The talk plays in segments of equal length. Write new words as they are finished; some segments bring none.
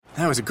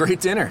That was a great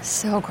dinner.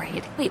 So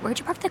great. Wait, where'd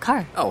you park the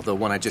car? Oh, the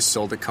one I just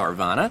sold to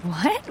Carvana.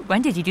 What?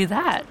 When did you do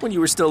that? When you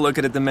were still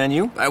looking at the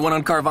menu. I went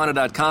on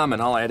Carvana.com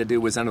and all I had to do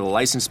was enter the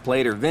license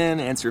plate or VIN,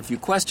 answer a few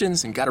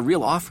questions, and got a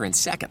real offer in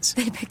seconds.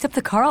 They picked up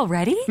the car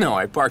already? No,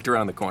 I parked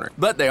around the corner.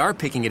 But they are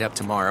picking it up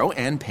tomorrow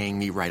and paying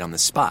me right on the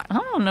spot.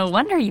 Oh, no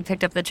wonder you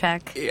picked up the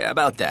check. Yeah,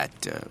 about that.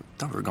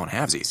 Thought we were going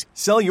halvesies.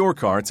 Sell your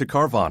car to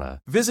Carvana.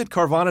 Visit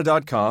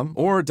Carvana.com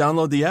or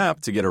download the app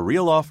to get a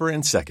real offer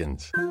in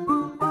seconds.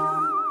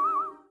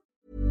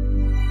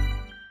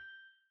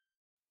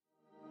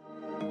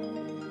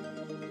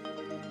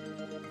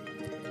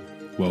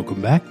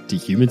 Welcome back to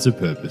Humans of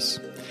Purpose.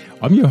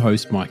 I'm your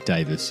host, Mike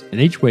Davis, and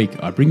each week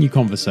I bring you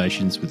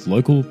conversations with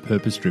local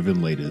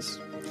purpose-driven leaders.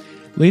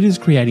 Leaders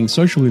creating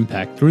social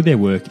impact through their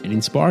work and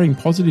inspiring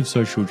positive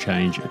social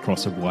change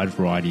across a wide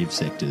variety of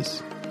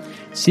sectors.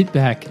 Sit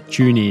back,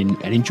 tune in,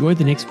 and enjoy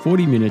the next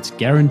 40 minutes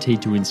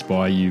guaranteed to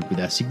inspire you with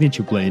our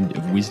signature blend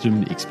of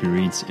wisdom,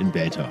 experience, and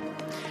banter.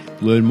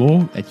 Learn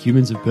more at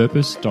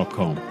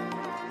humansofpurpose.com.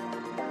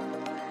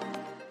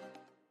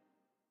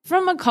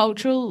 From a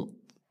cultural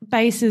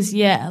basis,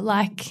 a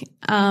lot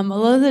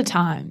of the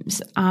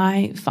times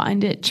I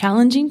find it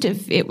challenging to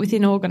fit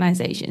within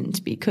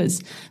organizations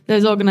because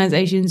those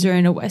organizations are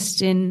in a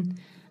Western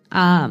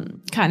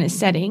kind of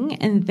setting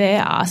and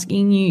they're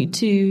asking you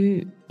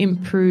to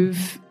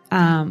improve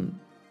the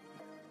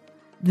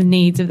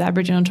needs of the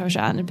Aboriginal and Torres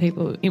Strait Islander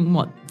people in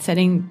what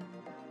setting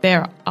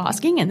they're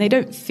asking, and they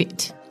don't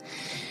fit.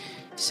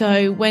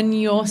 So when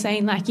you're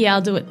saying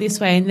I'll do it this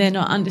way, and they're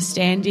not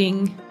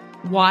understanding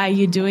why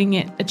you're doing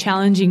it a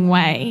challenging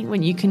way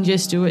when you can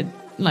just do it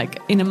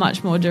in a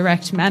much more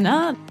direct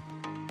manner.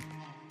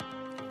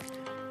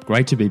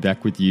 Great to be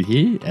back with you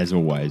here, as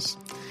always.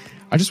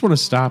 I just want to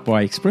start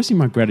by expressing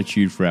my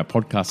gratitude for our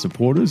podcast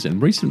supporters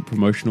and recent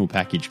promotional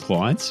package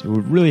clients who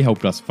have really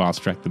helped us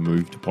fast-track the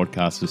move to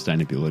podcast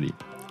sustainability.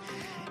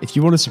 If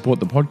you want to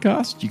support the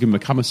podcast, you can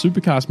become a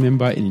Supercast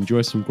member and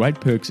enjoy some great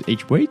perks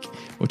each week,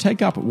 or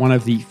take up one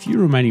of the few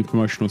remaining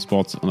promotional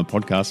spots on the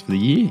podcast for the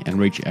year and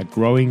reach our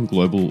growing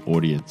global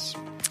audience.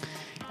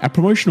 Our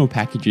promotional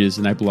packages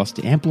enable us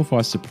to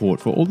amplify support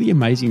for all the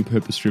amazing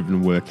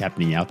purpose-driven work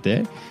happening out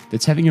there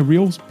that's having a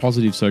real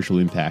positive social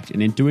impact,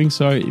 and in doing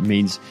so, it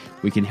means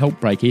we can help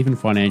break even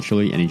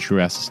financially and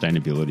ensure our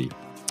sustainability.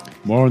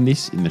 More on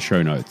this in the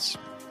show notes.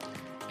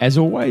 As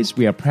always,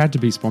 we are proud to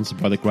be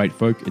sponsored by the great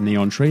folk in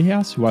Neon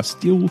Treehouse, who are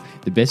still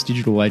the best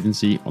digital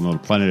agency on the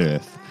planet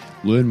Earth.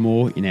 Learn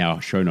more in our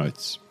show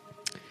notes.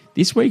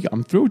 This week,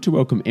 I'm thrilled to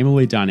welcome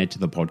Emily Darnett to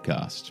the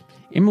podcast.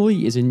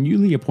 Emily is a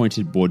newly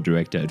appointed board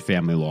director at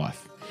Family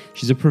Life.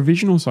 She's a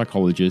provisional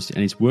psychologist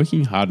and is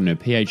working hard on her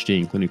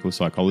PhD in clinical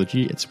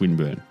psychology at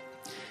Swinburne.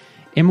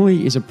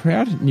 Emily is a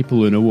proud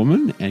Nipaluna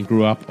woman and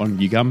grew up on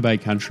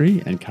Yugambeh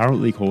country and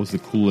currently calls the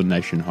Kulin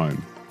Nation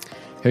home.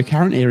 Her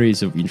current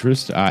areas of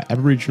interest are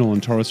Aboriginal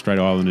and Torres Strait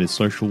Islanders'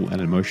 social and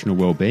emotional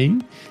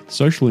well-being,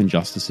 social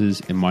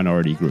injustices, and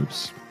minority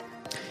groups.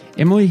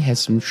 Emily has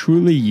some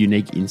truly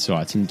unique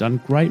insights and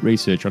done great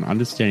research on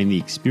understanding the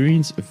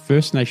experience of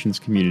First Nations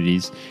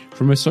communities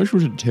from a social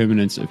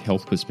determinants of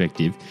health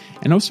perspective,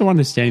 and also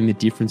understanding the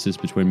differences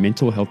between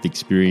mental health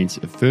experience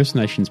of First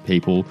Nations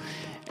people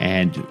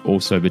and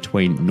also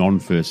between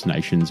non-First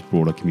Nations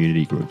broader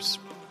community groups.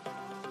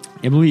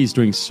 Emily is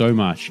doing so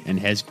much and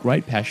has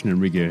great passion and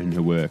rigour in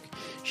her work.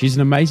 She's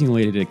an amazing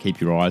leader to keep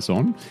your eyes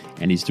on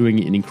and is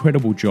doing an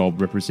incredible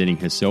job representing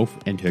herself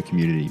and her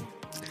community.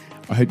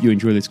 I hope you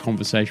enjoy this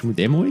conversation with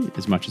Emily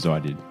as much as I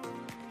did.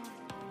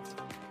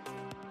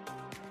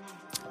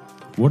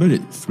 What a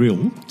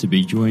thrill to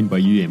be joined by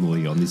you,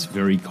 Emily, on this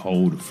very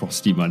cold,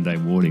 frosty Monday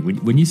morning.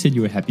 When you said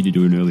you were happy to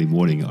do an early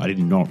morning, I did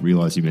not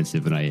realise you meant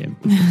 7 a.m.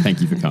 Thank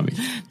you for coming.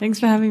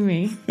 Thanks for having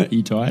me. Are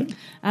you tired?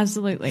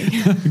 Absolutely.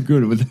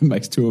 Good, well, that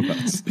makes two of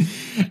us.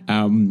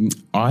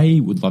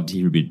 I would love to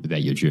hear a bit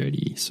about your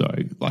journey. So,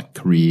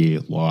 career,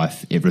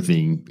 life,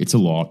 everything. It's a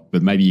lot,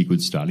 but maybe a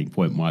good starting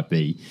point might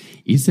be,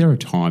 is there a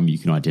time you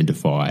can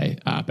identify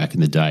back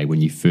in the day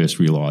when you first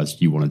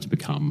realised you wanted to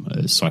become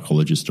a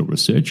psychologist or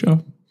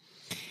researcher?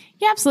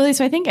 Yeah, absolutely.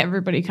 So I think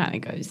everybody kind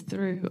of goes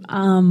through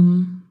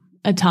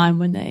a time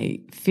when they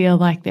feel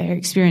like they're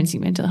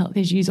experiencing mental health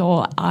issues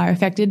or are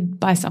affected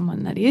by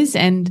someone that is.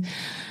 And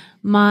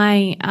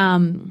my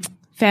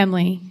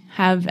family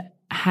have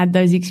had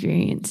those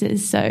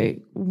experiences. So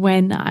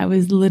when I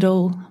was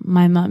little,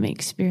 my mum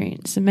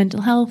experienced some mental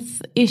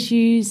health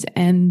issues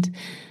and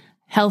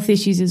health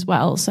issues as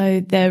well. So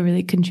they're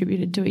really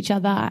contributed to each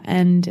other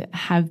and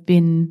have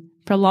been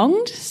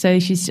prolonged. So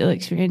she's still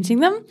experiencing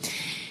them.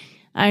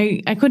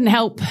 I couldn't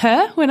help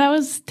her when I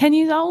was 10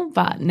 years old,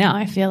 but now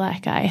I feel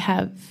like I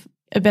have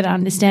a better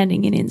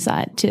understanding and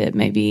insight to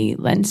maybe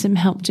lend some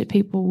help to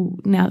people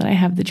now that I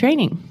have the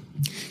training.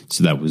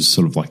 So that was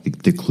sort of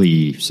like the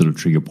clear sort of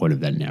trigger point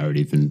of that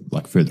narrative and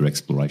further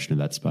exploration of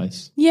that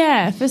space?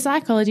 Yeah, for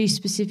psychology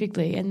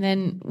specifically, and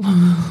then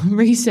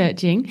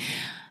researching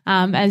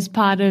as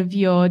part of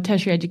your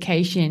tertiary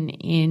education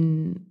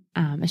in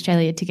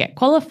Australia to get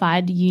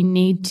qualified, you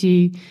need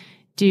to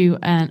do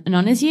an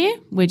honours year,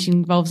 which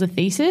involves a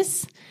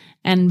thesis.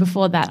 And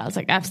before that, I was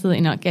like,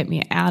 absolutely not, get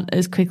me out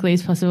as quickly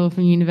as possible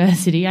from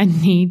university. I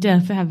need to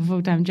have a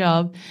full-time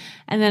job.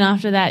 And then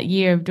after that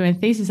year of doing a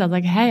thesis, I was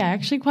like, hey, I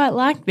actually quite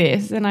like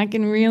this and I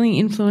can really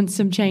influence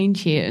some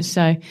change here.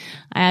 So I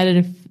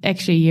added an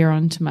extra year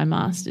on to my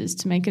master's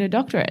to make it a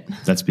doctorate.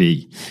 That's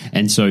big.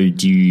 And so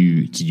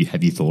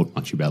have you thought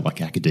much about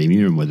like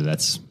academia and whether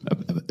that's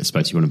a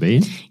space you want to be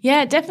in?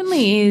 Yeah, it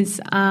definitely is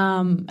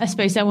a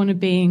space I want to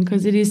be in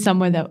because it is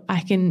somewhere that I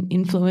can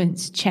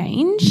influence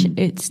change.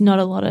 It's not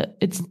a lot of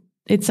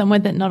it's somewhere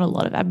that not a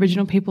lot of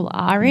Aboriginal people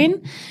are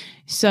in.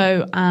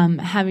 So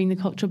having the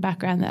cultural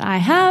background that I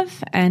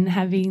have and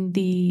having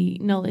the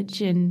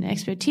knowledge and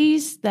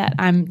expertise that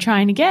I'm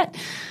trying to get,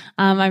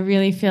 I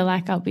really feel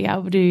like I'll be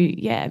able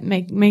to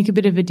make a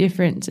bit of a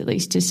difference, at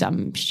least to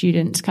some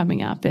students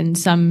coming up and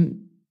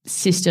some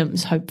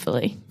systems,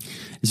 hopefully.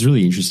 It's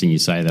really interesting you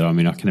say that. I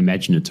mean, I can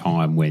imagine a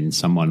time when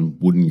someone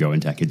wouldn't go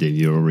into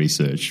academia or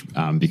research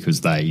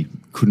because they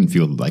couldn't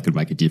feel that they could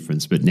make a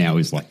difference. But now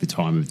is like the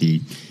time of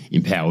the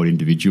empowered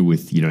individual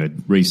with,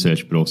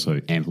 research, but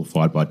also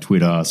amplified by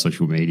Twitter,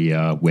 social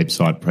media,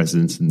 website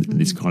presence and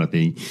this kind of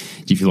thing.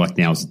 Do you feel like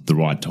now is the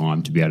right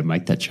time to be able to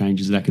make that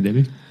change as an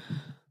academic?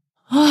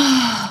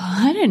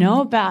 I don't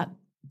know about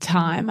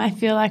time. I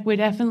feel like we're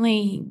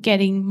definitely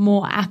getting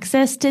more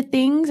access to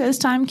things as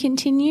time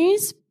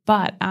continues.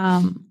 But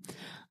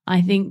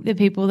I think the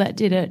people that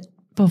did it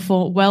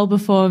well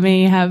before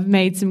me have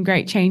made some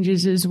great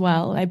changes as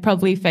well. They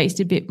probably faced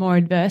a bit more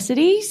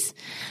adversities.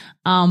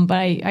 But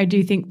I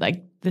do think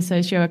like the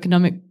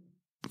socioeconomic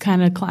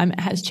kind of climate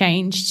has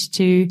changed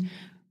to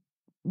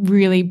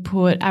really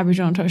put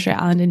Aboriginal and Torres Strait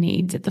Islander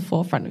needs at the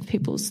forefront of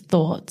people's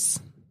thoughts.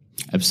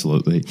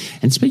 Absolutely.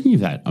 And speaking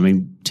of that, I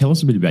mean, tell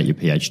us a bit about your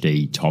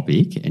PhD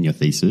topic and your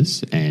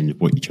thesis and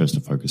what you chose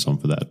to focus on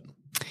for that.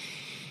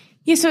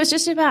 Yeah, so it's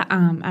just about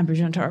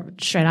Aboriginal and Torres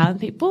Strait Islander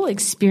people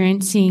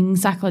experiencing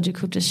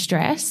psychological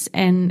distress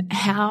and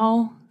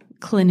how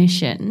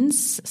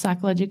clinicians,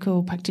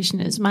 psychological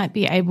practitioners might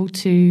be able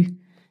to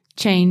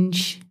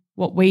change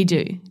what we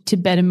do to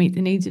better meet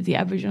the needs of the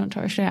Aboriginal and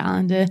Torres Strait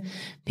Islander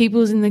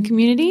peoples in the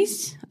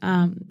communities.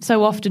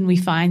 So often we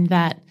find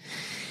that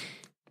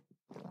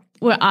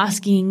we're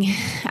asking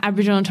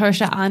Aboriginal and Torres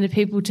Strait Islander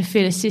people to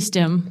fit a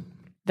system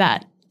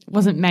that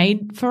wasn't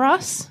made for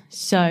us.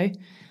 So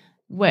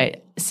we're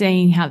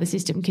seeing how the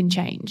system can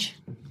change.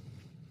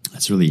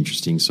 That's really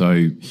interesting.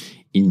 So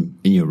in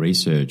your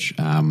research,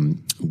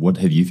 what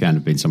have you found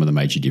have been some of the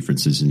major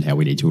differences in how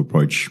we need to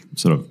approach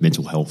sort of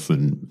mental health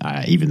and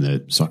even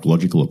the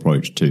psychological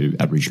approach to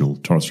Aboriginal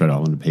Torres Strait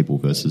Islander people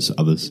versus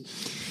others?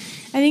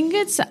 I think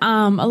it's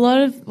a lot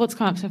of what's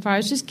come up so far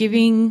is just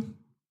giving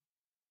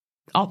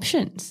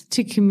options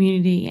to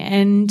community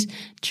and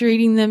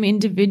treating them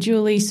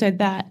individually so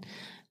that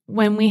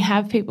when we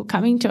have people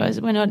coming to us,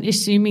 we're not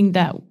assuming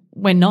that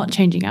we're not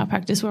changing our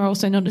practice. We're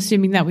also not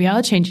assuming that we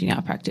are changing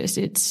our practice.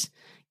 It's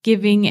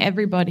giving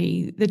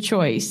everybody the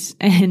choice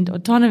and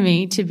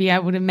autonomy to be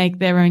able to make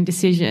their own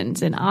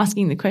decisions and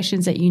asking the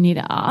questions that you need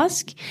to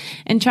ask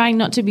and trying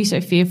not to be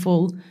so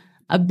fearful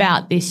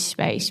about this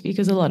space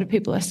because a lot of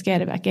people are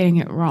scared about getting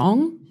it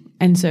wrong.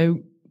 And so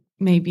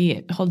maybe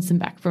it holds them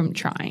back from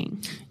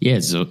trying. Yeah,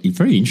 it's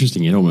very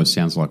interesting. It almost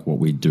sounds like what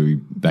we do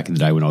back in the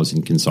day when I was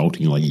in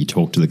consulting, like you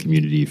talk to the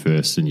community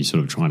first and you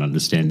sort of try and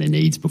understand their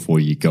needs before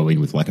you go in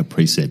with like a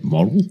preset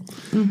model.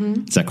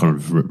 Mm-hmm. Does that kind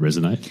of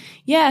resonate?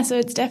 Yeah, so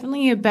it's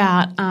definitely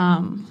about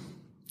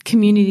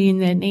community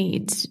and their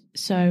needs.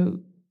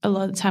 So a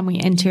lot of the time we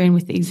enter in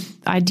with these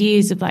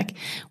ideas of like,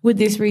 would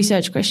this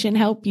research question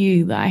help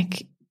you?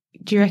 Like,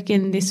 do you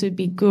reckon this would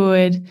be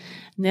good?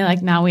 And they're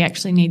like, no, we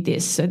actually need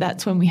this. So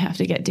that's when we have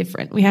to get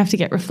different. We have to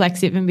get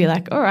reflexive and be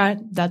like, all right,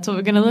 that's what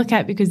we're going to look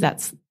at because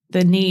that's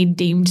the need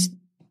deemed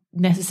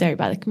necessary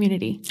by the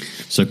community.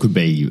 So it could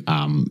be,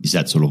 is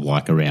that sort of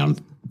like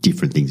around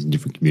different things in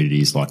different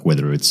communities, like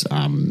whether it's,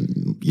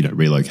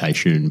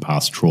 relocation,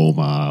 past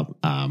trauma,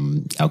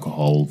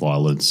 alcohol,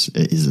 violence?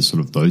 Is it sort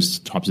of those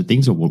types of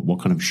things, or what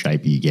kind of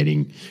shape are you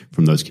getting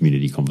from those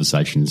community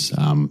conversations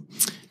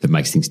that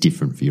makes things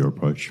different for your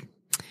approach?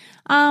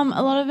 A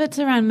lot of it's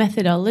around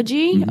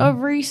methodology of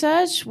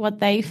research, what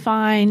they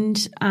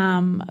find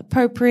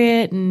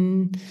appropriate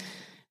and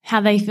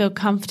how they feel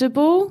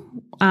comfortable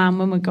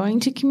when we're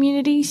going to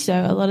community. So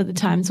a lot of the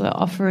times we're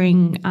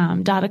offering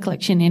data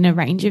collection in a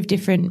range of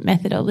different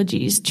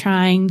methodologies,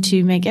 trying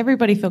to make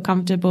everybody feel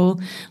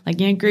comfortable, like,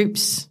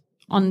 groups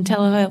on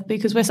telehealth,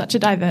 because we're such a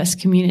diverse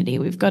community.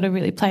 We've got to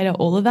really play to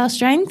all of our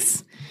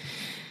strengths.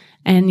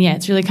 And,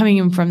 it's really coming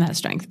in from that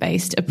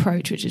strength-based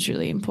approach, which is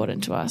really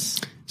important to us.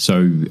 So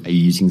are you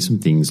using some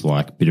things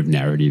like a bit of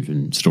narrative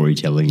and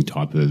storytelling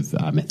type of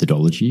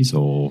methodologies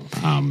or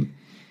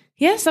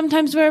Yeah,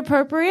 sometimes we're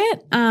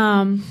appropriate.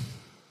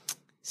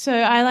 So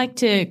I like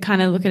to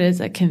kind of look at it as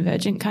a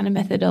convergent kind of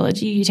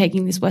methodology. You're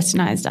taking this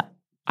westernized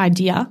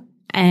idea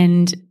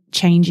and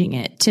changing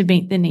it to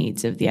meet the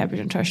needs of the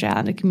Aboriginal and Torres Strait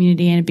Islander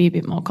community and be a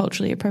bit more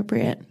culturally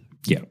appropriate.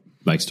 Yeah.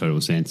 makes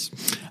total sense.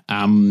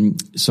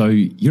 So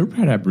you're a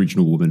proud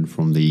Aboriginal woman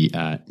from the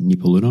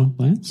Nipaluna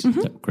lands, is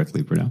that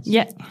correctly pronounced?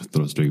 Yeah. I thought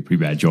I was doing a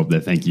pretty bad job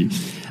there, thank you.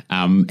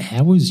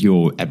 How was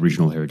your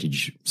Aboriginal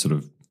heritage sort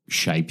of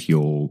shape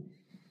how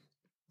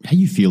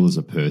you feel as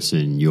a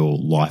person, your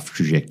life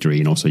trajectory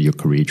and also your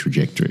career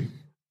trajectory?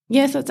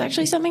 Yes, that's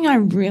actually something I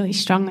really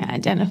strongly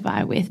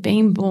identify with,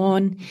 being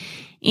born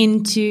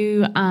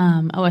into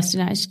a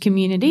westernised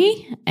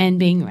community and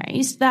being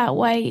raised that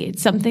way.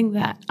 It's something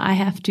that I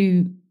have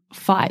to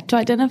fight to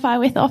identify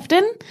with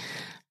often.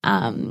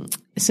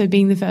 So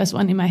being the first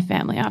one in my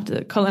family after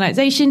the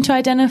colonisation to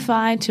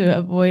identify, to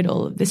avoid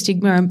all of the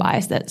stigma and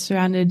bias that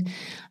surrounded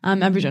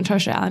Aboriginal and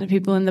Torres Strait Islander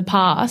people in the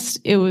past,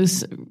 it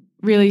was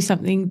really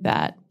something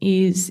that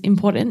is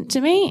important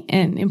to me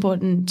and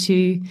important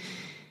to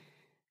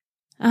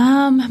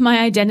my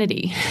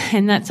identity.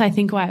 And that's, I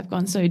think, why I've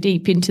gone so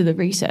deep into the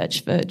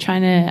research for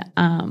trying to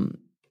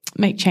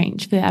make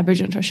change for the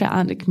Aboriginal and Torres Strait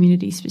Islander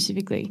community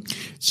specifically.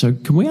 So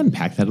can we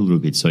unpack that a little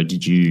bit? So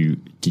did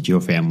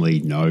your family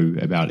know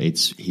about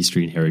its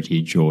history and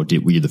heritage, or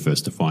were you the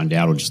first to find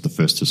out, or just the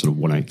first to sort of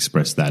want to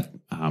express that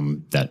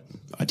that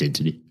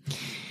identity?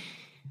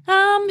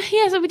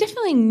 Yeah, so we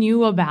definitely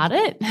knew about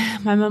it.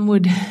 My mum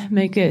would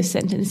make a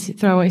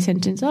throwaway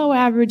sentence, "Oh, we're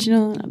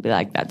Aboriginal," and I'd be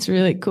like, "That's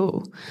really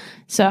cool."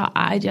 So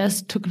I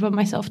just took it upon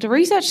myself to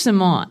research some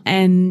more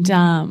and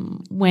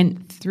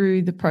went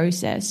through the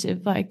process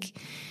of like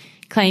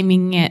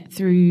claiming it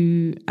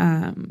through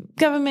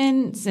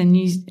governments and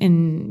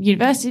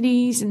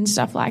universities and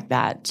stuff like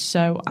that.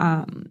 So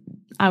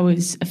I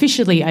was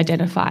officially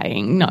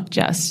identifying, not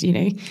just,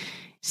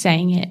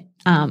 saying it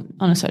on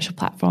a social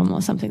platform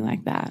or something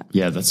like that.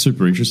 Yeah, that's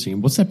super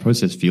interesting. What's that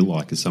process feel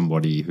like as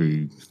somebody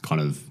who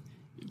kind of,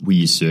 were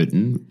you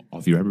certain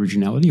of your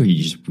Aboriginality,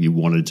 or you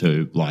wanted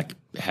to like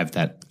have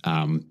that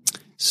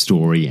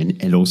story,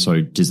 and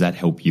also does that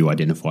help you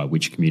identify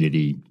which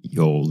community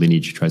your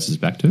lineage traces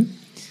back to?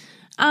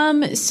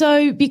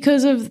 So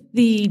because of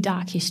the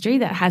dark history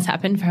that has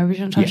happened for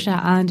Aboriginal and Torres Strait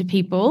Islander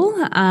people,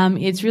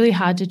 it's really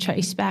hard to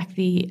trace back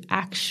the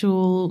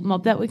actual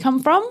mob that we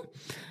come from.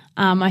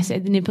 I say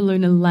the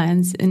Nipaluna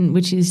lands,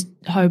 which is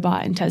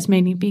Hobart in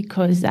Tasmania,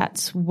 because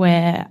that's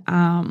where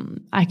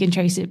I can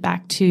trace it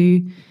back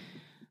to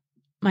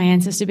my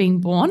ancestor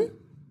being born.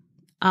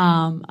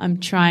 I'm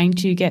trying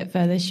to get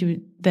further. She was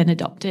then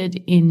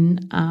adopted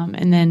and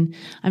then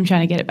I'm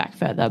trying to get it back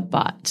further,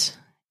 but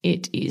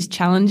it is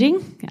challenging.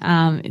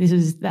 This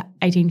is the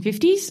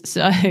 1850s,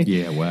 so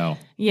yeah, wow,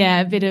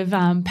 yeah, a bit of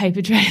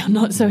paper trail,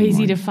 not so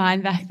easy to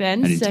find back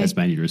then. And in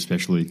Tasmania,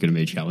 especially, going to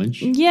be a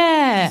challenge.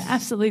 Yeah,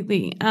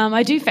 absolutely.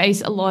 I do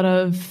face a lot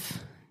of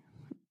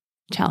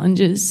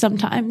challenges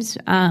sometimes,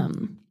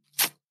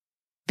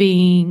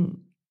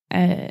 being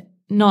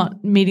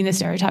not meeting the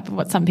stereotype of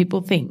what some people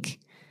think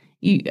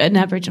an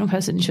Aboriginal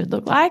person should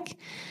look like,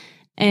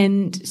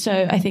 and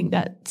so I think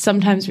that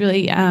sometimes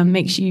really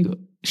makes you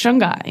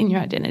stronger in your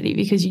identity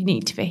because you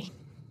need to be.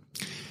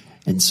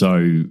 And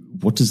so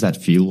what does that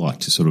feel like,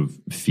 to sort of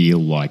feel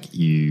like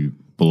you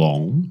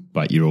belong,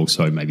 but you're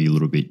also maybe a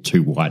little bit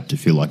too white to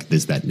feel like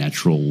there's that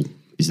natural,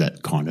 is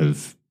that kind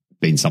of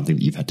been something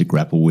that you've had to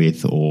grapple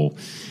with, or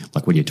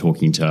like when you're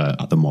talking to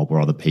other mob or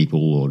other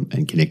people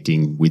and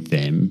connecting with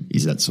them,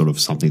 is that sort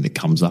of something that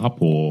comes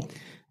up or?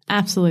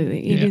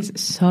 Absolutely. It is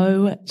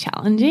so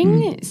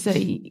challenging. So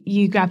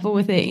you grapple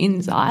with it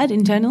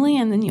internally,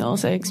 and then you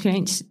also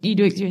experience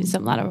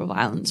some lateral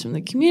violence from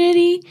the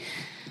community.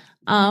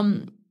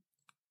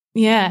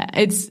 Yeah,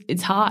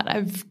 it's hard.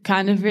 I've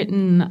kind of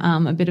written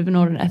a bit of an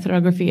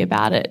autoethnography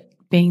about it,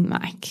 being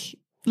like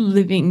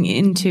living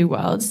in two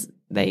worlds.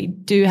 They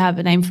do have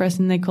a name for us,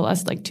 and they call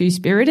us like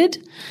two-spirited,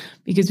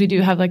 because we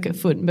do have like a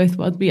foot in both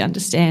worlds. We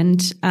understand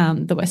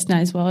the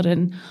westernised world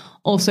and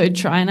also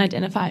try and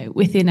identify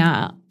within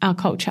our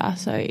culture.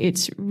 So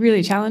it's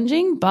really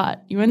challenging,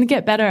 but you only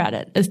get better at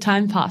it as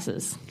time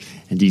passes.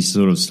 And do you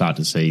sort of start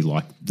to see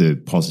like the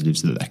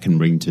positives that can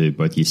bring to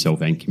both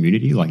yourself and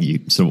community? Like you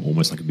sort of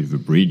almost like a bit of a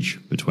bridge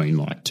between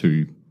like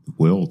two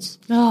worlds.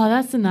 Oh,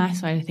 that's a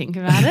nice way to think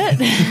about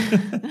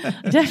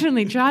it.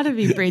 Definitely try to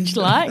be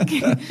bridge-like.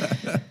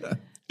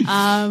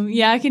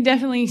 Yeah, I can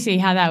definitely see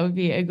how that would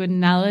be a good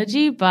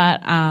analogy,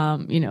 but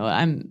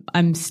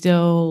I'm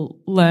still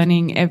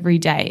learning every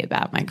day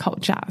about my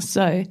culture.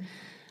 So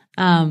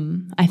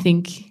I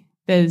think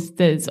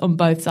there's on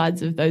both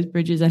sides of those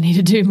bridges I need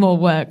to do more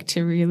work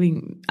to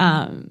really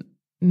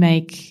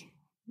make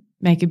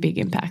a big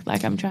impact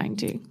like I'm trying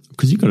to.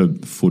 Because you've got a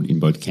foot in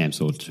both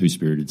camps, or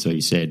two-spirited, so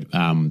you said.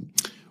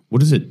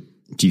 What is it?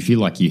 Do you feel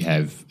like you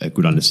have a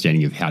good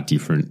understanding of how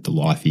different the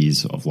life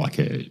is of like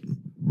a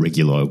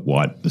regular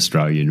white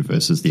Australian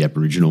versus the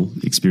Aboriginal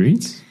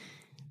experience?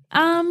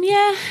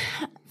 Yeah,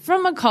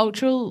 from a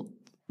cultural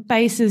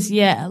basis,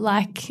 yeah.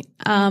 Like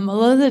a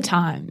lot of the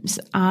times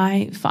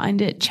I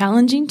find it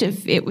challenging to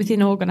fit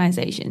within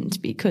organisations,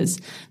 because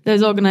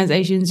those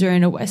organisations are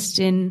in a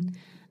Western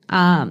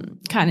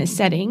kind of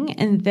setting,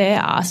 and they're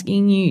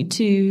asking you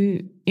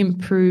to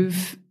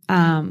improve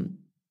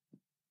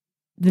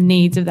the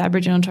needs of the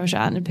Aboriginal and Torres Strait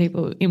Islander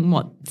people in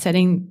what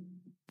setting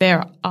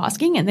they're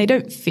asking, and they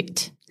don't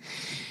fit.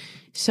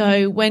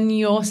 So when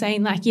you're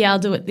saying like, yeah, I'll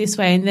do it this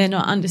way, and they're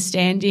not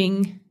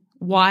understanding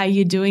why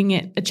you're doing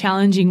it a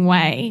challenging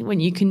way when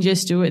you can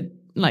just do it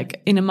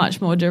like in a much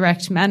more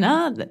direct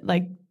manner,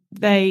 like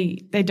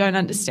they don't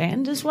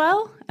understand as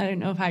well. I don't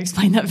know if I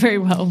explained that very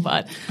well,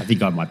 but I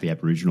think I might be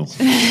Aboriginal.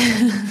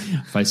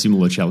 Faced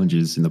similar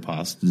challenges in the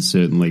past,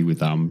 certainly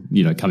with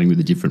coming with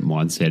a different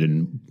mindset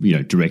and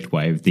direct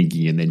way of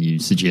thinking, and then you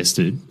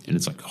suggested, and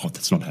it's like, oh,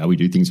 that's not how we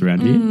do things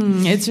around here.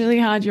 It's really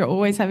hard. You're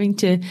always having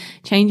to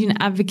change and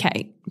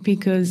advocate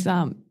because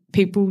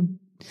people,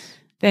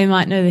 they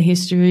might know the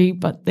history,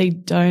 but they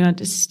don't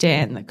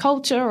understand the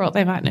culture, or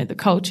they might know the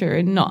culture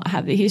and not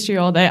have the history,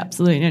 or they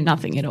absolutely know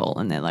nothing at all,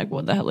 and they're like,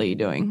 what the hell are you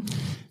doing?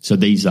 So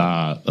these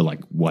are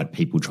like white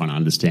people trying to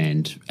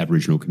understand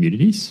Aboriginal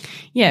communities?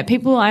 Yeah,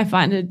 people I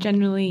find are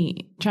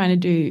generally trying to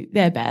do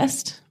their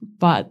best,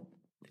 but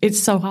it's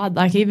so hard.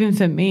 Like even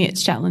for me,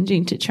 it's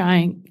challenging to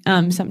try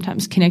and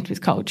sometimes connect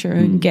with culture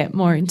and get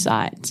more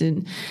insights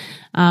and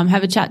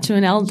have a chat to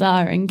an elder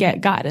and get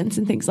guidance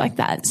and things like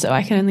that. So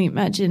I can only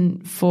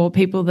imagine for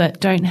people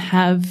that don't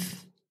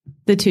have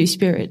the two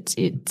spirits,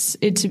 it's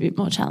a bit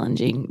more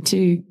challenging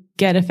to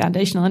get a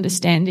foundational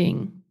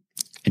understanding.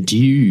 And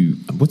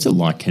what's it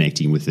like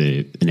connecting with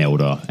an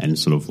elder and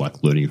sort of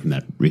like learning from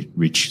that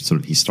rich sort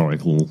of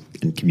historical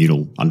and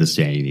communal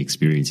understanding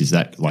experience? Is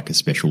that like a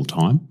special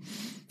time?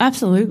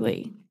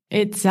 Absolutely.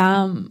 It's,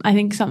 I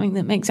think, something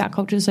that makes our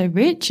culture so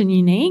rich and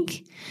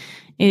unique.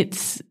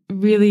 It's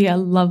really a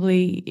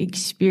lovely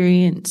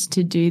experience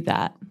to do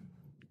that.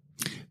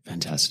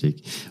 Fantastic.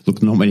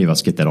 Look, not many of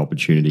us get that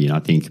opportunity, and I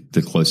think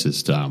the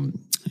closest,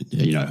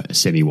 a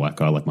semi-white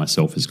guy like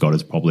myself has got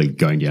is probably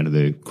going down to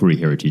the Koori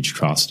Heritage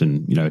Trust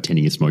and,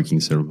 attending a smoking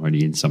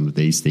ceremony and some of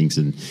these things.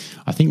 And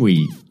I think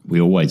we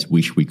always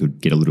wish we could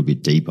get a little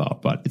bit deeper,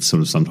 but it's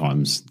sort of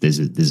sometimes there's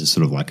a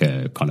sort of like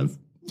a kind of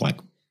like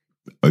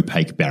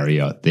opaque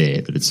barrier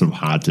there that it's sort of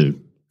hard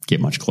to get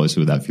much closer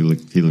without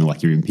feeling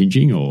like you're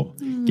impinging or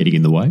getting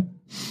in the way.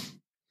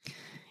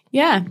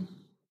 Yeah.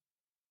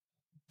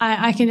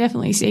 I can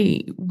definitely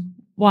see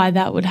why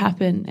that would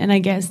happen. And I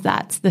guess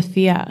that's the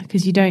fear,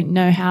 because you don't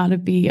know how to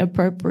be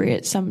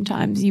appropriate.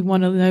 Sometimes you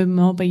want to know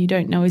more, but you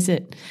don't know, is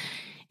it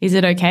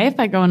okay if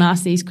I go and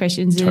ask these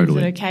questions?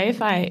 Totally. Is it okay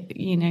if I,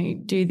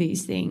 do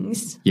these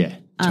things? Yeah,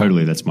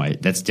 totally. That's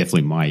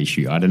definitely my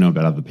issue. I don't know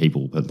about other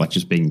people, but like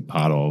just being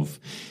part of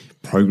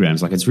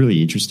programs, like it's really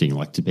interesting,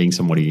 like to being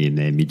somebody in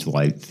their mid to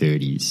late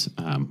 30s.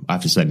 I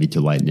have to say mid to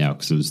late now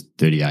because it was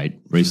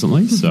 38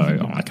 recently, so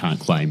I can't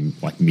claim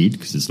like mid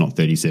because it's not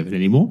 37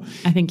 anymore.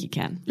 I think you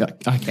can. Yeah,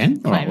 I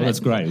can? All right, well, that's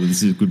great. Well,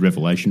 this is a good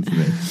revelation for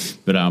me.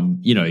 But,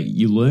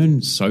 you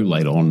learn so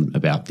late on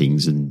about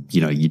things and,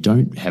 you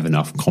don't have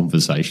enough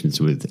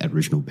conversations with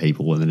Aboriginal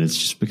people, and then it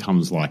just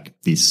becomes like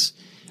this.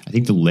 I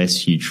think the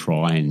less you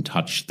try and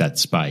touch that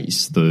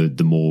space,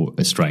 the more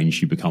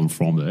estranged you become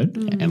from it.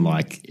 And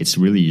like, it's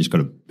really, you just got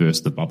to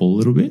burst the bubble a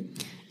little bit.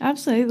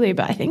 Absolutely.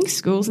 But I think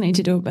schools need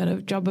to do a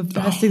better job of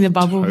bursting the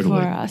bubble for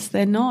us.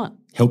 They're not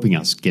helping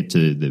us get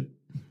to the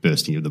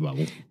bursting of the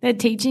bubble. They're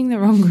teaching the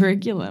wrong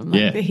curriculum,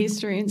 like the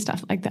history and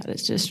stuff like that.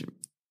 It's just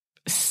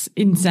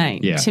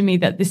insane to me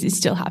that this is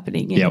still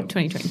happening in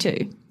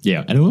 2022.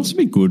 Yeah, and it would also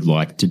be good,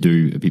 like, to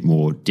do a bit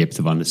more depth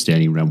of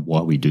understanding around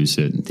why we do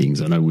certain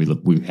things. I know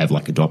we have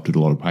like adopted a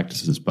lot of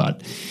practices,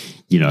 but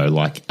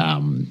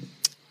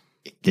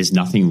there's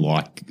nothing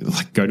like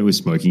go to a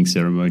smoking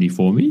ceremony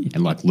for me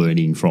and like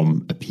learning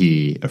from a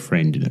peer, a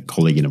friend, and a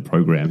colleague in a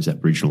program who's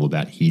Aboriginal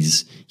about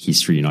his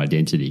history and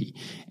identity,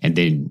 and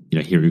then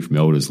hearing from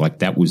elders, like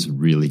that was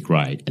really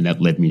great, and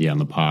that led me down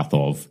the path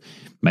of,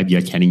 maybe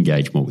I can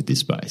engage more with this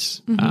space.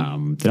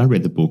 Then I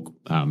read the book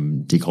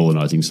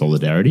Decolonising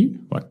Solidarity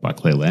by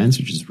Claire Lands,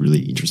 which is a really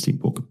interesting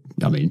book.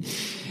 I mean,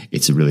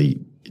 it's a really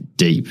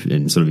deep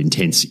and sort of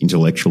intense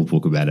intellectual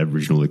book about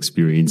Aboriginal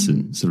experience,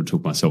 and sort of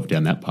took myself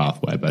down that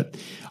pathway. But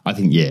I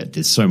think,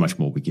 there's so much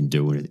more we can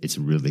do, and it's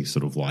really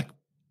sort of like,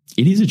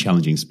 it is a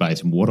challenging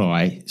space. And what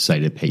I say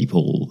to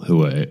people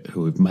who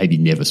have maybe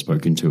never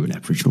spoken to an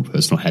Aboriginal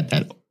person or had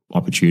that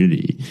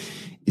opportunity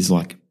is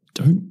like,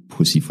 don't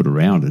pussyfoot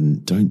around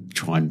and don't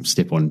try and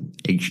step on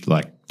eggshells.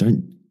 Like,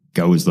 don't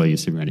go as though you're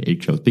sitting around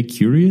eggshells. Be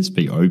curious,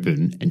 be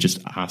open, and just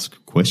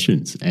ask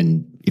questions.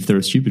 And if they're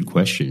a stupid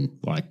question,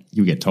 like,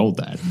 you'll get told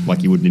that,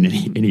 like you would in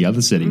any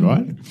other setting,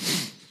 right?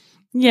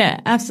 Yeah,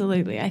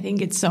 absolutely. I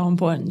think it's so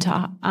important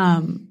to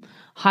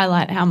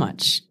highlight how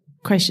much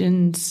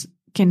questions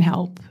can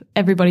help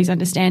everybody's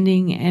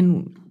understanding,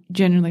 and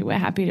generally we're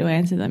happy to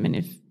answer them.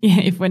 And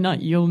if we're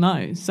not, you'll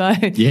know. So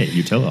yeah,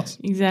 you tell us.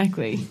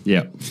 Exactly.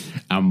 Yeah.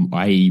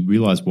 I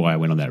realised why I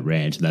went on that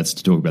rant, and that's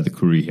to talk about the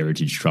Koori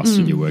Heritage Trust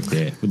and your work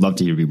there. We'd love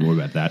to hear a bit more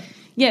about that.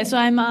 Yeah, so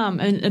I'm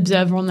an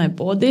observer on their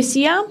board this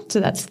year.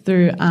 So that's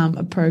through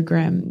a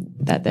program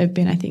that they've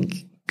been, I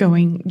think,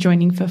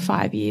 joining for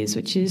 5 years,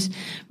 which is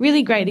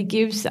really great. It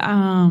gives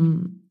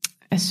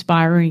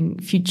aspiring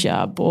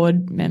future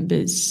board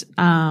members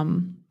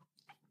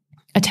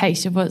a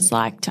taste of what it's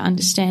like to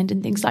understand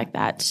and things like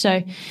that.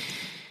 So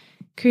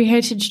Career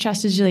Heritage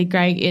Trust is really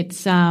great.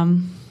 It's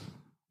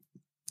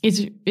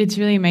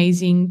really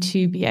amazing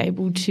to be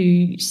able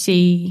to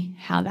see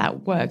how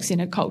that works in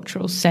a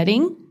cultural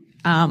setting.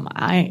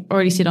 I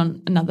already sit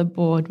on another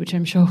board, which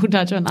I'm sure we'll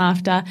touch on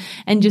after,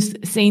 and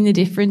just seeing the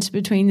difference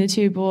between the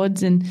two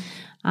boards and,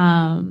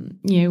 and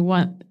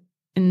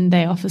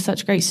they offer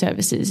such great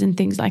services and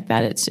things like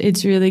that.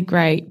 It's really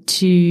great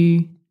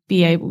to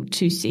be able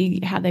to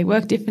see how they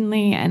work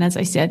differently. And as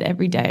I said,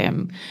 every day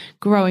I'm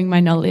growing my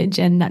knowledge,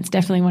 and that's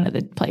definitely one of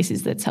the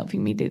places that's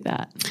helping me do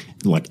that.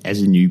 Like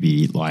as a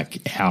newbie,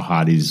 like how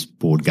hard is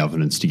board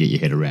governance to get your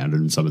head around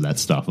and some of that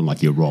stuff and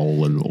like your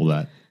role and all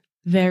that?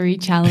 Very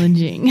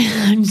challenging.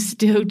 I'm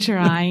still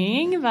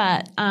trying,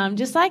 but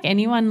just like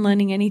anyone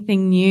learning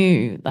anything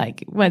new,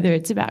 like whether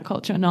it's about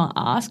culture or not,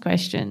 ask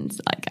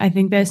questions. Like I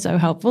think they're so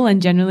helpful,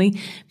 and generally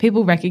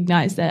people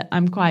recognize that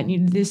I'm quite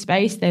new to this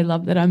space. They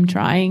love that I'm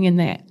trying, and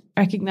they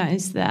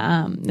recognize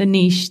the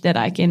niche that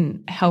I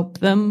can help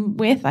them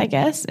with, I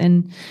guess.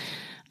 And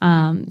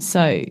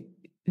so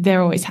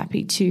they're always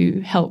happy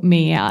to help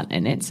me out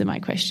and answer my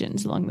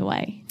questions along the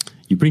way.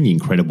 You bring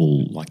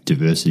incredible like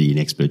diversity and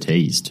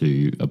expertise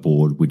to a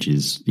board, which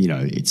is,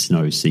 it's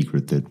no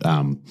secret that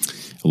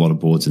a lot of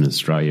boards in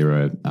Australia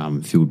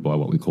are filled by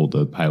what we call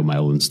the pale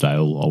male and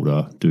stale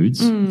older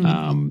dudes.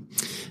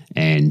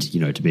 And,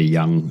 to be a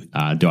young,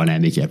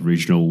 dynamic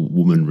Aboriginal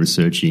woman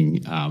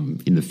researching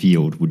in the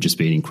field would just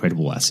be an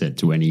incredible asset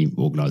to any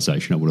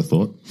organisation, I would have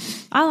thought.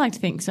 I like to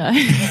think so.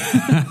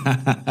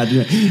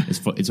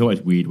 It's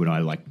always weird when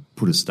I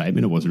put a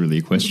statement. It wasn't really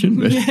a question.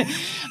 But, yeah.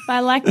 But I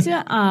like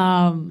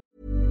to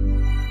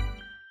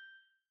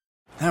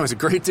That was a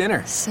great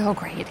dinner. So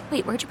great.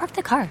 Wait, where'd you park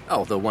the car?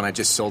 Oh, the one I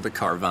just sold to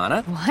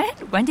Carvana.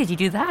 What? When did you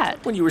do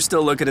that? When you were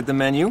still looking at the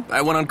menu.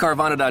 I went on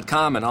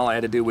Carvana.com, and all I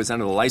had to do was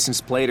enter the license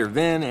plate or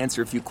VIN,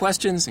 answer a few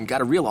questions, and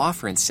got a real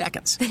offer in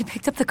seconds. They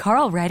picked up the car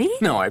already?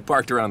 No, I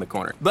parked around the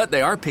corner. But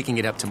they are picking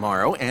it up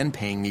tomorrow and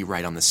paying me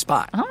right on the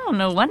spot. Oh,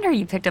 no wonder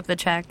you picked up the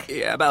check.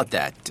 Yeah, about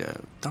that.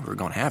 Thought we were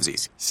going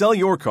halvesies. Sell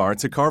your car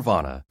to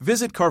Carvana.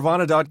 Visit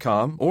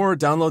Carvana.com or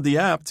download the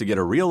app to get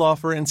a real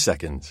offer in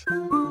seconds.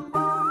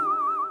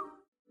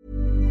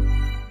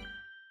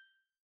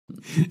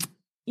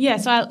 Yeah,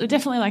 so I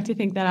definitely like to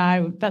think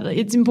that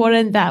it's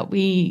important that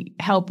we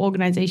help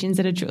organizations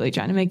that are truly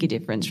trying to make a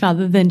difference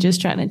rather than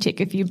just trying to tick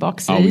a few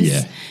boxes. Oh,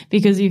 yeah.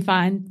 Because you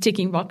find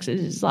ticking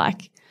boxes is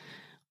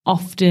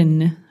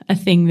often a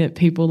thing that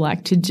people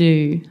like to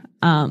do.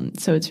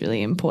 So it's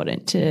really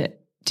important to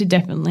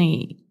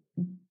definitely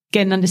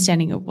get an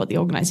understanding of what the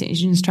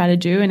organizations try to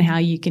do and how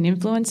you can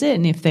influence it,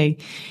 and if they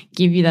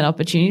give you that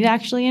opportunity to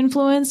actually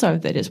influence, or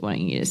if they're just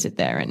wanting you to sit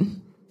there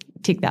and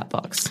tick that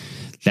box.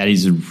 That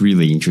is a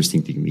really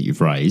interesting thing that you've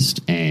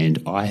raised,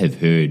 and I have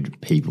heard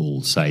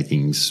people say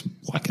things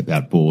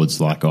about boards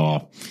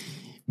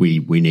we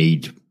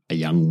need a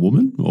young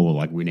woman,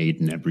 or we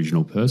need an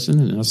Aboriginal person,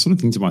 and I sort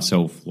of think to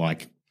myself,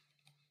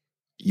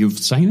 you're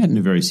saying that in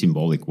a very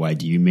symbolic way.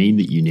 Do you mean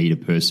that you need a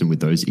person with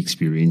those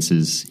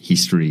experiences,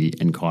 history,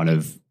 and kind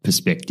of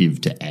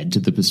perspective to add to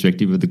the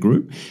perspective of the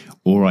group,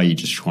 or are you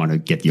just trying to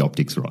get the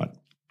optics right?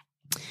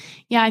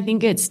 Yeah, I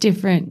think it's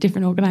different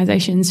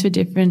organizations for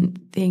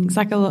different things.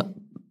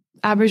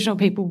 Aboriginal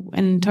people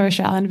and Torres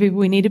Strait Islander people,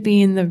 we need to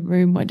be in the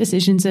room where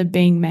decisions are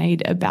being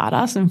made about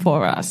us and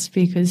for us,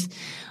 because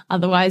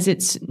otherwise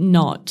it's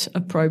not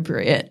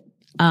appropriate.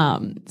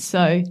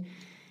 So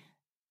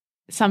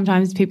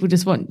sometimes people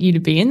just want you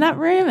to be in that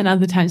room, and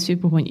other times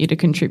people want you to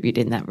contribute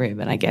in that room.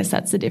 And I guess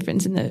that's the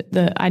difference in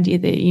the idea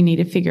that you need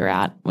to figure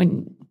out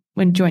when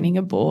joining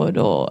a board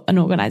or an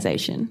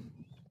organization.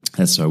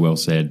 That's so well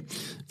said.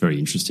 Very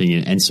interesting.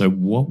 And so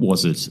what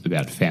was it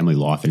about family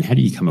life, and how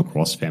do you come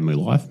across family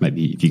life?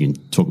 Maybe if you can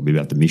talk a bit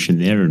about the mission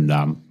there, and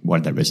why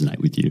did that resonate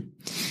with you?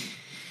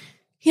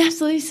 Yeah,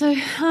 absolutely. So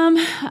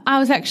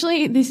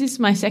this is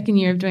my second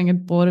year of doing a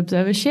board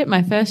observership.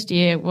 My first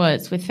year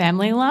was with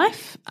family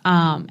life.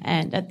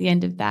 And at the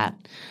end of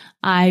that,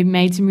 I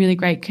made some really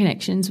great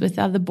connections with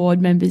other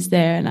board members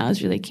there, and I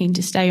was really keen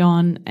to stay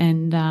on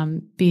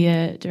and be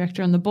a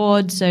director on the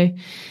board. So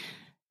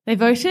they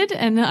voted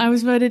and I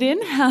was voted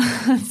in.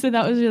 So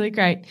that was really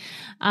great.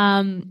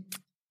 Some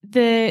of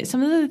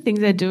the things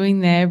they're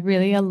doing there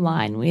really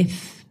align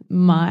with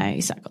my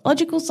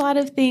psychological side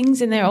of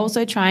things, and they're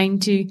also trying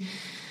to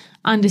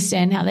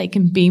understand how they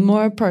can be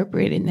more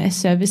appropriate in their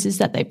services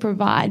that they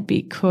provide,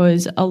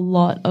 because a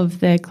lot of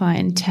their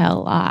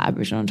clientele are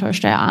Aboriginal and Torres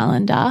Strait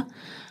Islander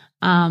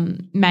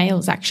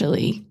males,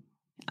 actually.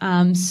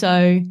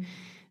 So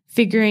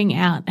figuring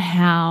out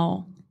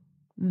how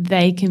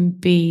they can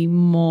be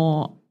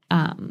more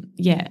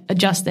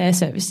adjust their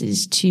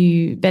services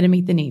to better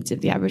meet the needs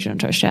of the Aboriginal and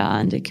Torres Strait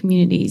Islander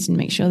communities and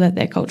make sure that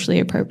they're culturally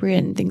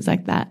appropriate and things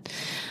like that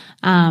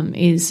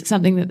is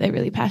something that they're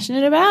really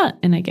passionate about.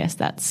 And I guess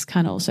that's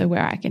kind of also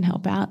where I can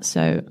help out.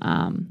 So,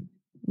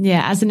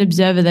 as an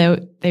observer,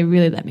 they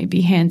really let me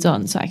be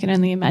hands-on. So I can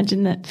only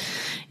imagine that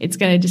it's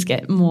going to just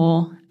get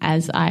more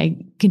as I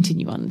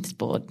continue on this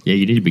board. Yeah,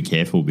 you need to be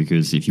careful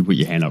because if you put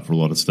your hand up for a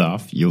lot of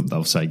stuff,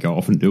 they'll say go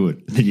off and do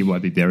it. Then you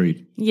won't be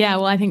buried. Yeah,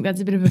 well, I think that's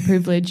a bit of a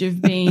privilege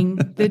of being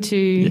the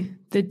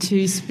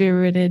two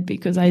spirited,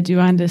 because I do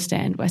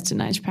understand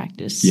Westernized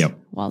practice. Yep.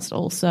 Whilst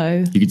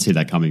also you can see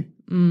that coming.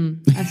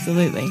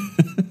 Absolutely.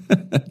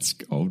 That's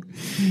gold.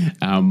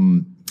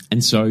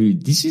 And so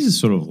this is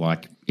sort of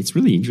like, it's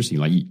really interesting,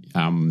 like,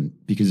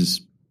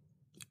 because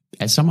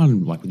as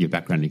someone like with your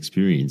background and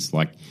experience,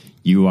 like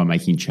you are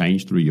making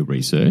change through your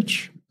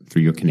research,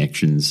 through your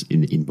connections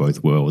in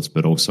both worlds,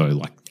 but also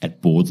like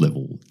at board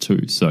level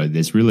too. So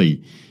there's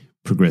really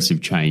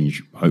progressive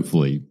change,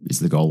 hopefully, is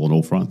the goal on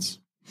all fronts.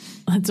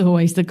 That's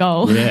always the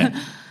goal. Yeah.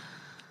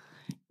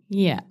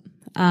 Yeah.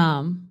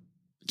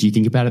 Do you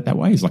think about it that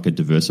way? Is like a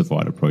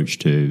diversified approach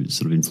to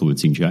sort of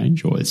influencing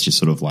change, or it's just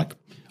sort of like,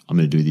 I'm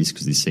going to do this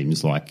because this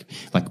seems like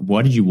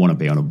why did you want to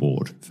be on a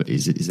board?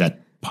 Is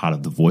that part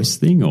of the voice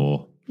thing,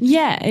 or?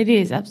 Yeah, it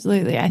is,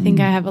 absolutely. I think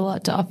I have a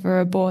lot to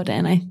offer a board,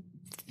 and I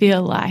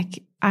feel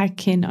like I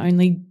can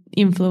only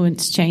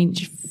influence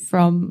change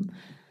from,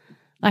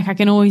 like I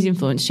can always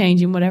influence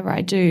change in whatever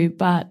I do,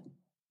 but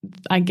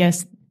I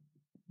guess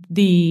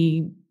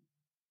the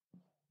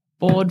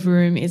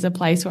boardroom is a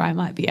place where I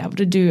might be able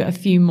to do a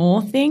few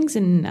more things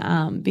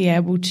and be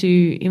able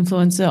to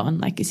influence it on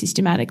like a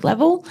systematic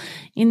level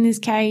in this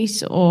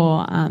case,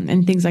 or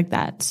and things like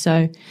that.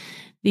 So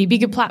the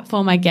bigger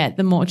platform I get,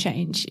 the more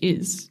change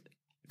is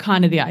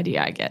kind of the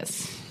idea, I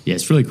guess. Yeah,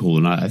 it's really cool.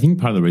 And I think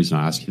part of the reason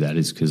I ask you that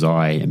is because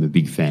I am a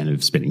big fan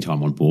of spending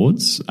time on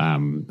boards. I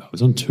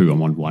was on 2,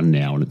 I'm on 1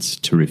 now, and it's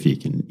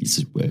terrific. And it's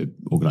an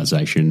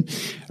organisation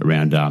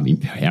around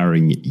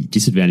empowering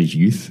disadvantaged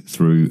youth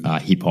through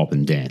hip-hop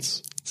and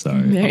dance. So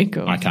very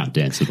cool. I can't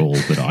dance at all,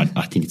 but I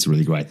think it's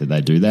really great that they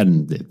do that,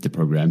 and the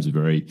programs are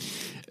very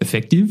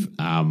effective.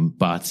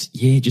 But,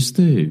 yeah,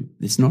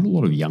 there's not a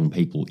lot of young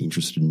people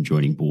interested in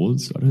joining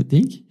boards, I don't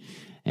think.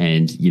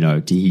 And, you know,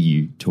 to hear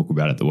you talk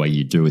about it the way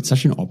you do, it's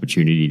such an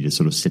opportunity to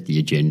sort of set the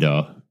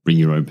agenda, bring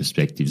your own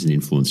perspectives and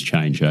influence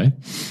change, eh?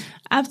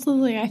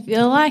 Absolutely. I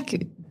feel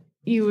like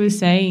you were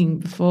saying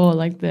before,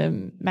 like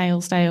the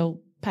male,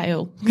 stale,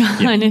 pale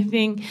kind of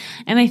thing.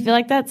 And I feel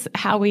like that's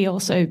how we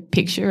also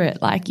picture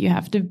it. Like you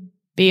have to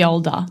be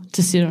older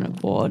to sit on a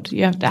board.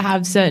 You have to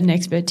have certain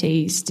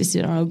expertise to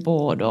sit on a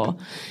board or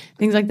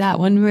things like that,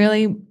 when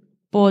really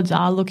boards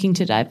are looking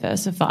to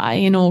diversify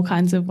in all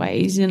kinds of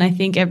ways. And I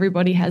think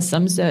everybody has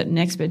some certain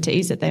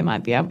expertise that they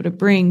might be able to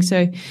bring.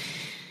 So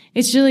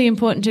it's really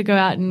important to go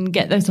out and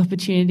get those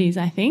opportunities,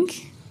 I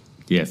think.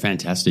 Yeah,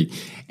 fantastic.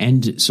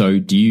 And so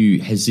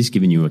has this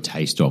given you a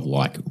taste of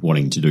like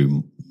wanting to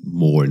do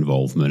more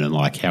involvement, and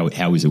like how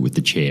is it with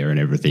the chair and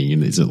everything?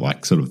 And is it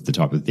like sort of the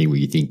type of thing where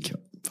you think,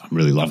 I'm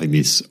really loving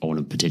this, I want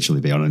to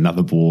potentially be on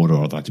another board,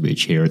 or I'd like to be a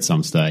chair at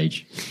some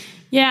stage?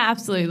 Yeah,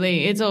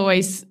 absolutely. It's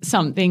always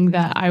something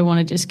that I want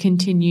to just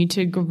continue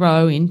to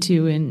grow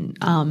into and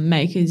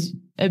make as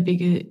a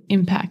bigger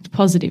impact,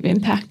 positive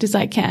impact as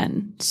I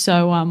can.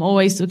 So I'm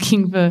always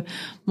looking for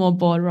more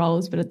board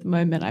roles, but at the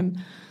moment I'm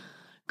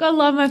got a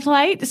lot on my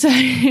plate. So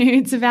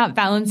it's about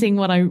balancing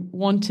what I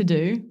want to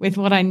do with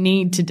what I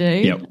need to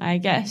do, I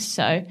guess.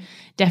 So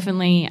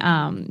definitely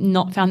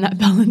not found that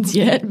balance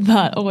yet,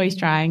 but always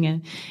trying.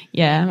 And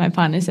yeah, my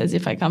partner says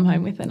if I come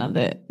home with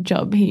another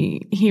job,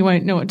 he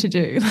won't know what to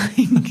do.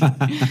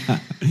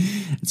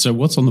 So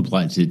what's on the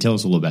plate? Tell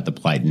us all about the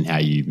plate and how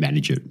you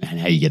manage it and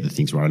how you get the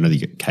things right. I know that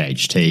you got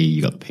KHT,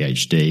 you got the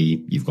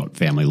PhD, you've got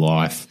family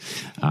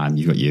life,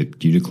 you've got your,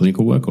 do you do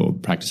clinical work or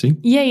practicing?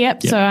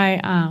 Yep. So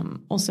I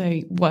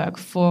also work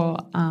for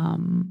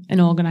an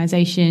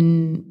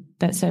organisation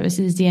that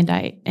services the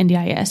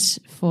NDIS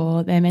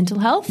for their mental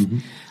health. Mm-hmm.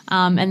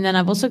 And then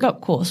I've also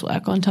got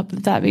coursework on top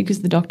of that,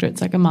 because the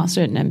doctorate's like a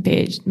master's and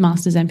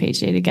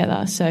PhD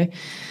together. So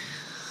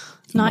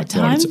night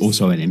times. It's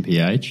also an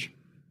MPH,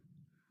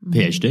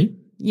 PhD?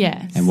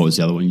 Yes. And what was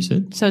the other one you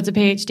said? So it's a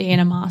PhD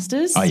and a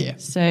master's. Oh, yeah.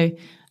 So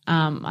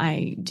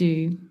I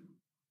do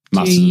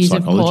Masters 2 years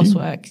of psychology?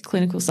 coursework,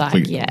 clinical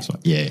psych,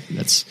 Yeah,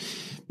 that's,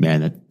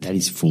 man, that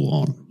is full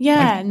on.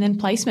 Yeah, and then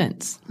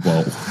placements.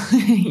 Whoa.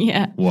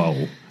 Yeah.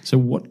 Whoa. So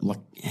what, like,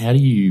 how do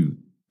you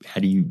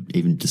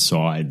even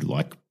decide,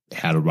 like,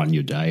 how to run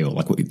your day, or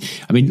like,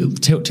 I mean,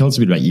 tell us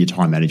a bit about your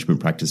time management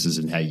practices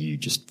and how you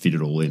just fit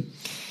it all in.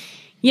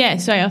 Yeah,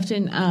 so I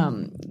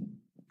often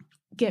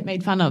get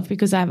made fun of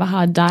because I have a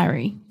hard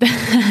diary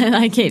and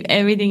I keep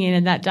everything in,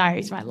 and that diary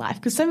is my life,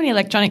 because so many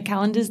electronic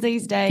calendars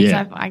these days,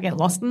 I get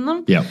lost in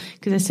them because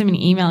there's so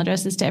many email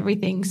addresses to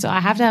everything. So I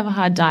have to have a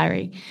hard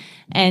diary.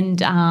 And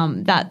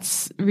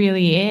that's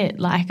really it.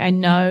 Like, I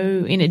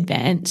know in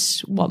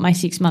advance what my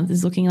 6 month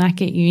is looking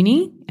like at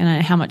uni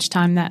and how much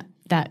time that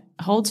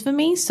holds for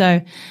me.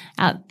 So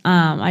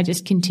I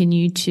just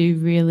continue to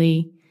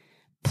really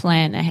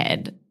plan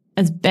ahead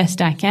as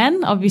best I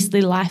can.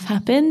 Obviously, life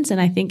happens, and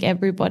I think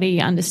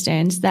everybody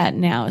understands that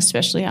now,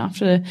 especially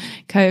after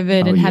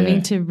COVID and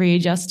having to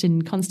readjust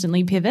and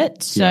constantly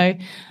pivot. So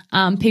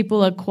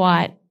people are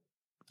quite,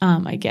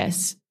 I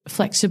guess,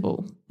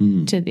 flexible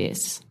to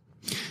this.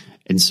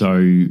 And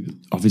so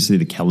obviously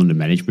the calendar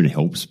management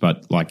helps,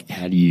 but like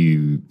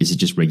is it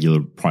just regular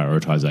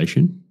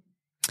prioritization?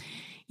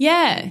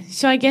 Yeah.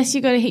 So I guess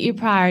you got to hit your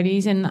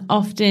priorities, and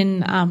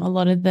often a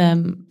lot of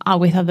them are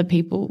with other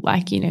people.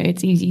 Like,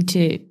 it's easy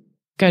to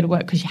go to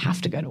work because you have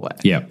to go to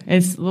work. Yeah.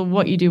 It's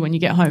what you do when you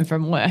get home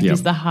from work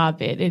is the hard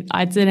bit.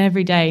 It's an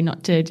every day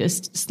not to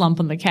just slump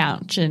on the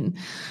couch and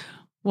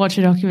watch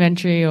a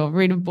documentary or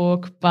read a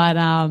book, but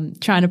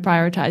trying to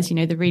prioritize,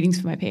 the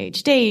readings for my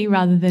PhD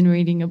rather than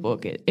reading a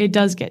book. It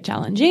does get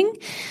challenging.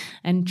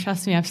 And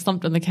trust me, I've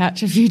slumped on the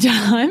couch a few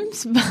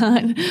times,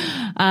 but,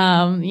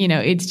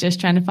 it's just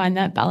trying to find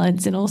that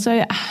balance and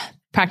also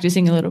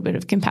practicing a little bit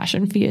of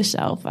compassion for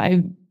yourself.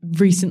 I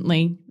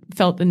recently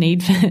felt the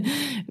need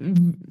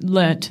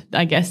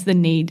the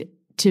need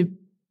to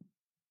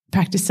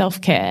practice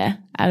self-care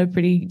at a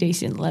pretty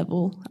decent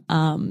level.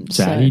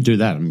 So how do you do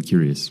that? I'm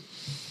curious.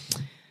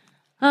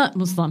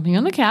 Well, slumping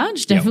on the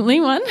couch, definitely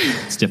one.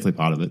 It's definitely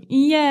part of it.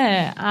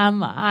 Yeah.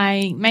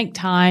 I make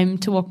time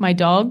to walk my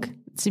dog.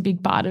 It's a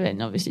big part of it,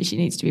 and obviously she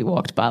needs to be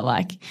walked, but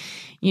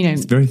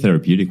it's very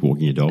therapeutic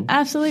walking your dog.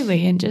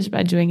 Absolutely, and just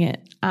by doing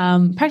it,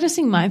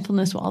 practicing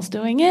mindfulness whilst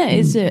doing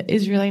it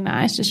is really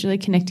nice. Just really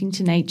connecting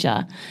to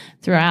nature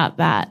throughout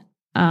that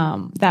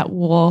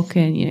walk,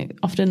 and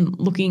often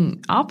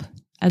looking up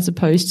as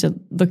opposed to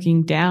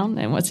looking down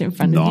and what's in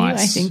front of you. I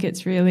think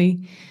it's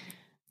really,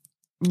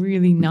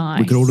 really nice.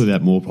 We could all do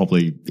that more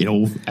probably in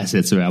all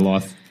aspects of our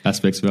life.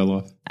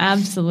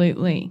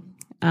 Absolutely.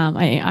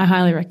 I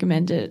highly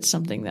recommend it. It's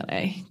something that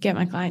I get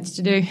my clients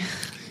to do.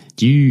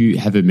 Do you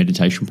have a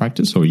meditation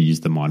practice, or you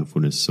use the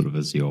mindfulness sort of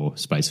as your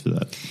space for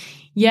that?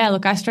 Yeah,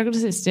 look, I struggle to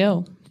sit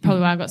still.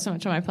 Probably why I've got so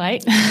much on my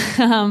plate.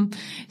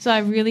 So I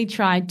really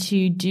tried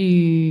to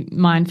do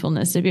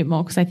mindfulness a bit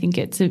more because I think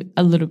it's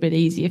a little bit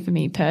easier for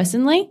me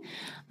personally.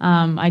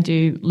 I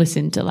do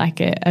listen to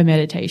a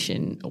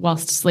meditation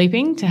whilst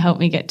sleeping to help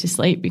me get to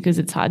sleep because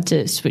it's hard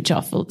to switch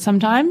off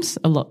sometimes,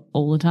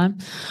 all the time.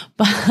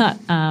 But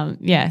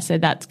so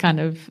that's kind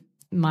of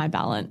my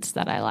balance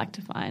that I like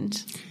to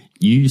find.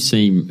 You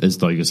seem as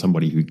though you're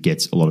somebody who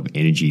gets a lot of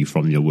energy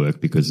from your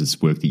work because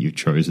it's work that you've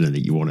chosen and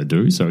that you want to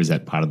do. So is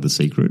that part of the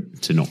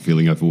secret to not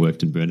feeling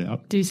overworked and burnt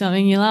out? Do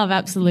something you love,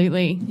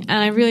 absolutely. And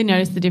I really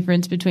notice the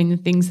difference between the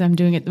things that I'm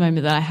doing at the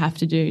moment that I have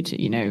to do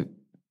to,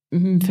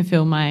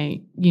 fulfill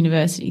my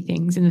university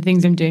things and the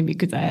things I'm doing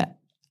because I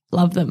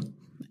love them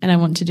and I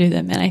want to do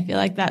them. And I feel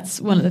like that's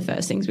one of the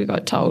first things we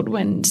got told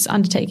when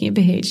undertaking a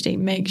PhD.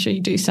 Make sure you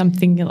do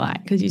something you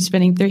like because you're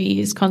spending 3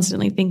 years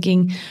constantly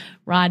thinking,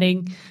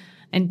 writing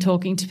and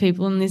talking to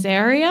people in this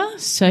area.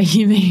 So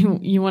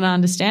you want to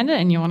understand it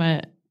and you want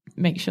to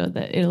make sure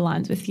that it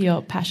aligns with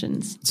your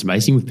passions. It's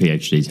amazing with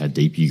PhDs how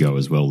deep you go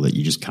as well, that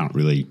you just can't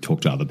really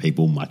talk to other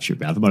people much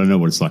about them. I don't know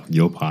what it's like with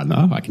your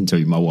partner. I can tell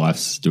you my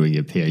wife's doing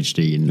a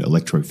PhD in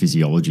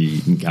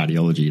electrophysiology and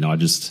cardiology,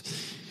 and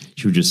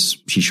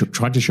she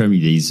tried to show me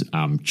these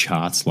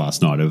charts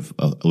last night of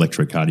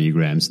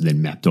electrocardiograms and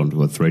then mapped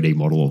onto a 3D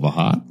model of a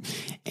heart.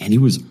 And it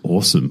was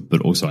awesome,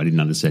 but also I didn't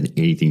understand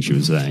anything she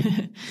was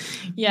saying.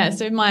 Yeah,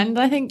 so mine,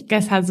 I think,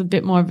 has a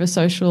bit more of a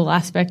social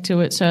aspect to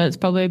it, so it's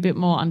probably a bit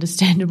more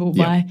understandable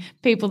by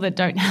people that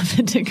don't have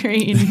a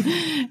degree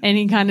in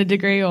any kind of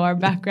degree or a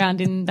background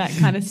in that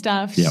kind of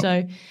stuff. Yep.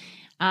 So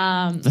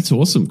that's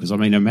awesome because,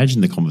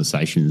 imagine the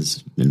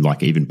conversations and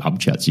even pub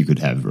chats you could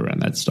have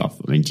around that stuff.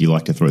 Do you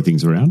like to throw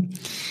things around?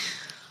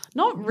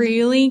 Not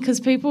really, because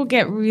people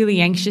get really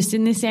anxious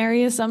in this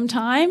area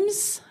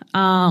sometimes.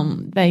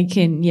 They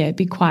can,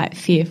 be quite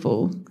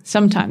fearful.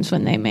 Sometimes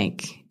when they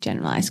make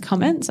generalized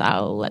comments,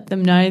 I'll let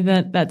them know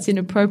that that's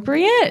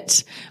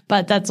inappropriate,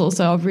 but that's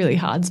also a really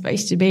hard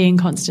space to be in,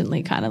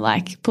 constantly kind of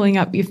pulling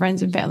up your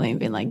friends and family and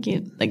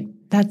being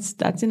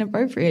that's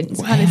inappropriate.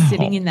 It's kind of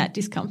sitting in that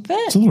discomfort.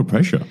 It's a lot of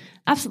pressure.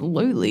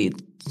 Absolutely.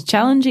 It's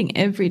challenging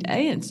every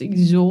day. It's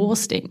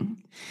exhausting.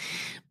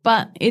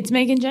 But it's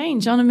making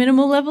change on a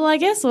minimal level, I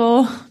guess,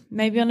 or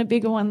maybe on a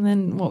bigger one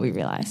than what we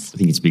realise. I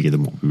think it's bigger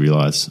than what we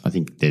realise. I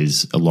think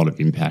there's a lot of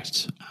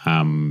impact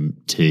to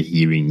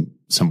hearing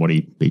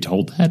somebody be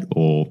told that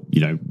or,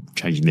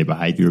 changing their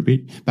behaviour a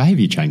bit.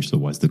 Behaviour change is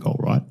always the goal,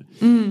 right?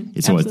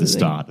 It's always the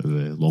start of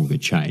a longer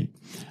chain.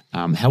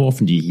 How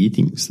often do you hear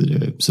things that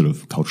are sort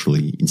of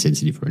culturally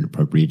insensitive or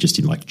inappropriate just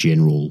in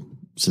general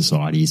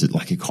society? Is it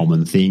a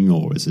common thing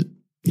or is it,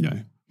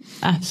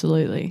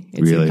 Absolutely.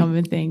 It's really? A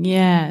common thing.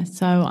 Yeah.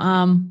 So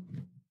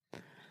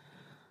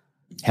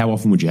how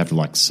often would you have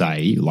to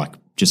say,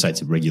 just say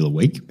it's a regular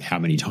week, how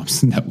many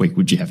times in that week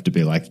would you have to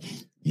be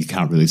you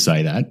can't really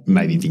say that,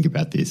 maybe think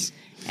about this?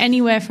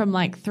 Anywhere from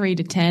 3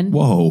 to 10.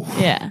 Whoa.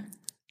 Yeah.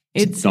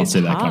 It's not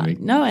see hard. That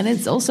coming. No, and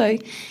it's also,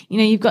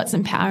 you've got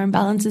some power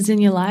imbalances in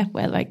your life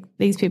where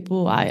these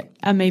people are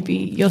maybe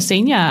your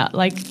senior,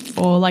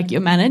 or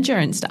your manager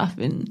and stuff,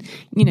 and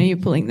you're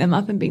pulling them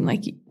up and being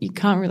you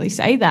can't really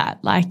say that,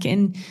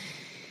 and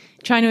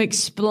trying to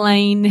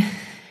explain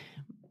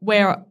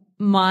where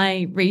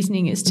my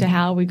reasoning as to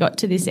how we got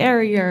to this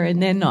area,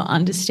 and they're not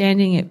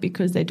understanding it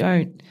because they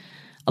don't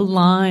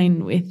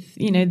align with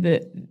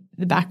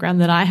the background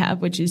that I have,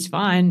 which is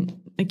fine.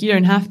 like, you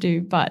don't have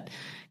to, but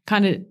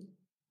kind of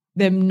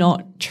them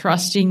not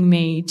trusting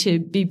me to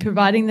be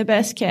providing the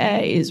best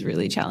care is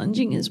really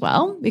challenging as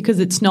well, because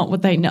it's not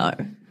what they know.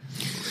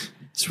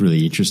 It's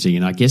really interesting.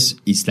 And I guess,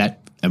 is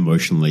that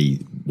emotionally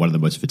one of the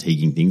most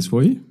fatiguing things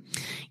for you?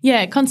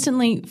 Yeah,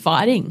 constantly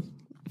fighting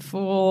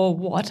for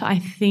what I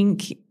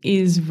think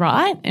is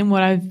right and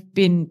what I've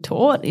been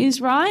taught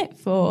is right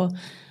for,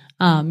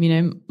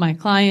 my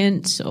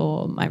clients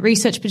or my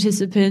research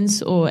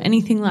participants or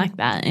anything like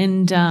that.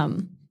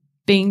 And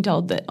being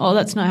told that, oh,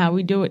 that's not how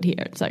we do it here.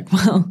 It's like,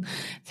 well,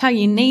 it's how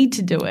you need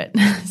to do it.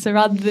 So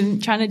rather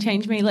than trying to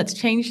change me, let's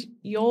change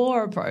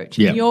your approach,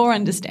 your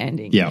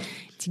understanding. Yeah.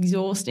 It's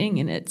exhausting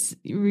and it's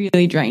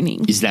really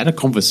draining. Is that a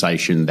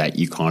conversation that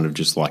you kind of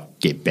just like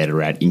get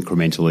better at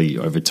incrementally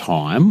over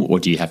time, or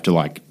do you have to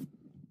like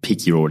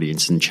pick your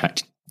audience and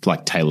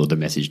tailor the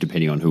message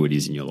depending on who it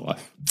is in your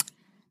life?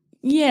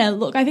 Yeah,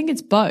 look, I think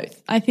it's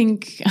both. I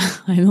think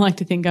I like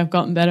to think I've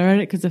gotten better at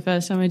it, because the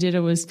first time I did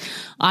it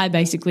I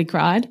basically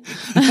cried.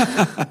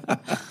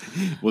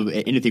 Well,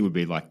 anything would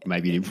be like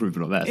maybe an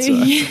improvement on that. So.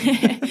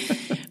 Yeah.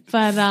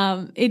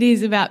 But it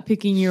is about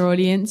picking your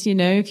audience. You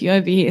know, if you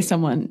overhear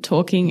someone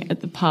talking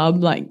at the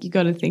pub, like, you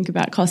got to think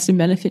about cost and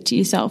benefit to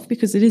yourself,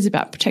 because it is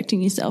about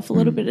protecting yourself a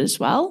little bit as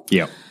well.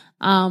 Yeah.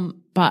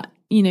 But,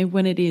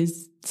 when it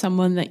is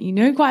someone that you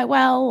know quite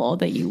well or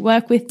that you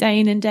work with day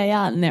in and day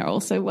out, and they're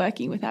also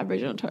working with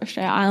Aboriginal and Torres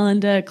Strait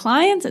Islander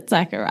clients, it's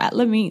like, all right,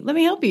 let me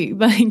help you.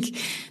 Like,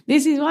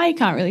 this is why you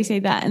can't really say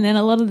that. And then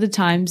a lot of the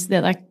times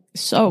they're like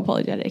so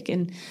apologetic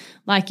and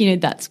like,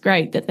 that's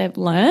great that they've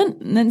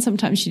learned. And then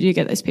sometimes you do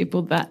get those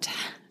people that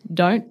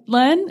don't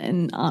learn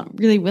and aren't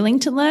really willing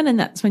to learn. And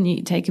that's when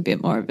you take a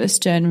bit more of a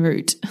stern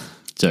route.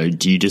 So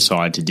do you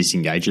decide to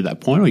disengage at that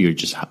point, or you're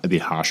just a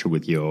bit harsher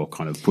with your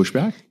kind of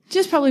pushback?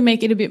 Just probably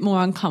make it a bit more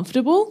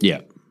uncomfortable.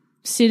 Yeah.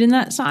 Sit in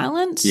that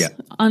silence. Yeah.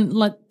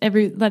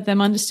 Let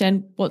them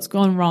understand what's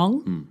gone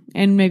wrong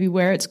and maybe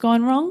where it's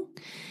gone wrong.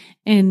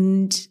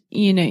 And,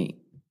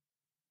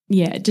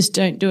 just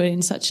don't do it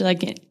in such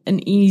like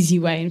an easy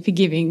way and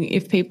forgiving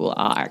if people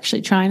are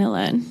actually trying to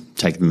learn.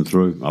 Take them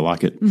through. I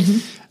like it.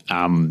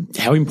 Mm-hmm.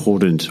 How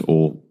important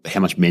or how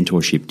much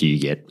mentorship do you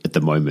get at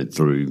the moment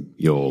through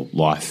your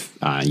life,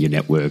 your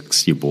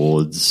networks, your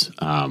boards?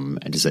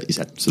 And is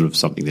that sort of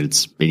something that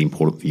it's been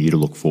important for you to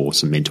look for,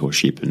 some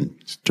mentorship and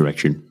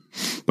direction,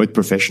 both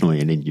professionally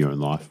and in your own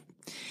life?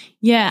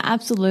 Yeah,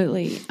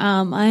 absolutely.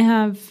 I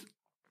have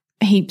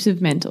heaps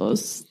of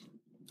mentors,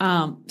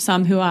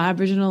 some who are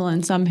Aboriginal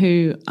and some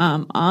who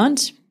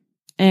aren't.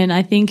 And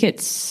I think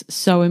it's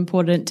so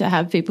important to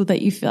have people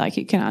that you feel like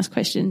you can ask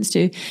questions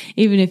to,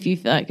 even if you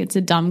feel like it's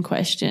a dumb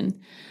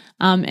question,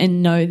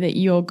 and know that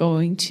you're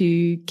going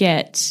to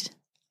get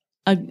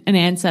an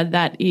answer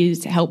that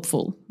is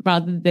helpful,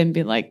 rather than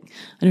be like,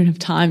 I don't have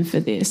time for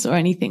this or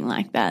anything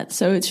like that.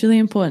 So it's really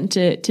important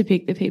to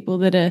pick the people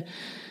that are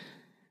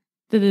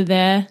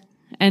there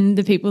and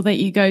the people that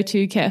you go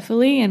to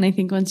carefully. And I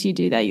think once you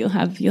do that, you'll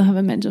have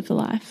a mentor for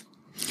life.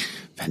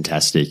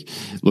 Fantastic.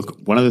 Look,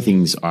 one of the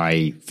things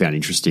I found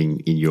interesting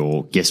in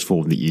your guest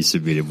form that you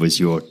submitted was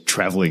your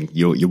traveling,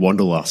 your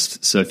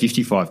wanderlust. So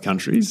 55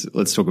 countries.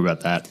 Let's talk about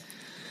that.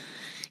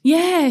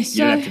 Yeah. You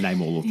don't have to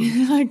name all of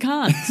them. I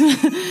can't.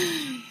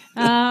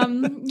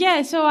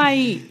 So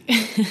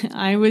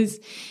I was,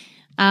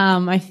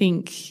 I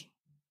think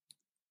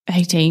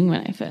 18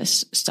 when I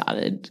first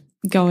started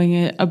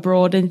going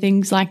abroad and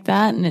things like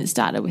that. And it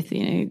started with,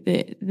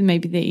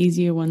 maybe the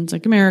easier ones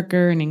like America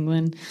and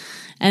England.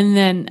 And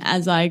then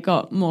as I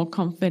got more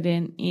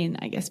confident in,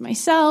 I guess,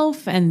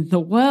 myself and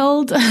the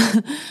world,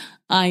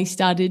 I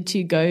started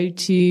to go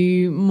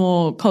to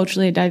more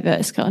culturally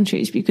diverse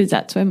countries, because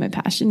that's where my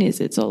passion is.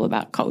 It's all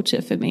about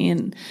culture for me,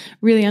 and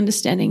really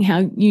understanding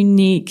how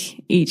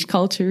unique each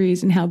culture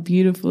is and how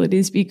beautiful it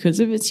is because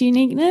of its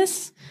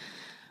uniqueness.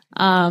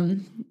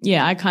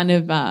 I kind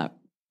of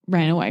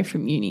ran away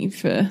from uni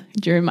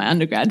during my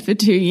undergrad for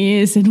 2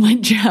 years and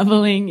went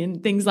traveling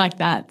and things like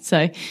that.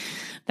 So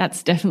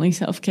that's definitely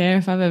self-care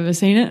if I've ever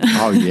seen it.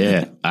 Oh,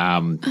 yeah.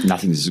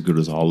 Nothing's as good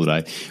as a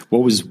holiday.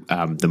 What was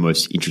the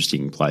most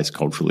interesting place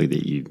culturally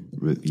that you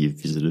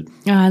visited?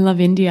 Oh, I love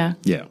India.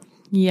 Yeah.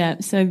 Yeah.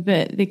 So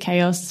the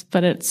chaos,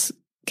 but it's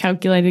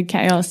calculated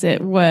chaos.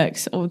 It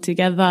works all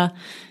together.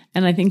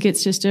 And I think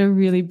it's just a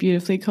really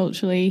beautifully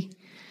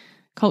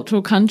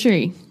cultural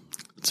country.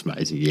 It's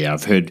amazing. Yeah,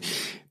 I've heard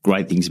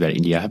great things about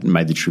India. I haven't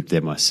made the trip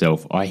there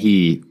myself. I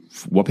hear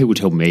what people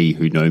tell me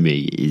who know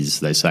me is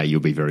they say you'll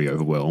be very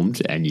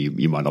overwhelmed and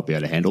you might not be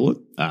able to handle it.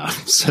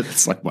 So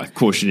that's like my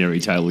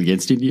cautionary tale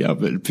against India,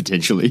 but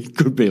potentially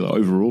could be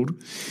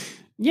overruled.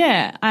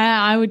 Yeah,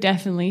 I would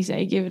definitely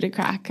say give it a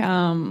crack.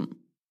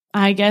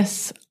 I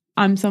guess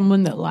I'm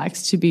someone that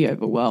likes to be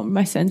overwhelmed.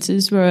 My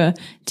senses were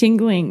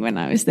tingling when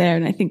I was there,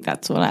 and I think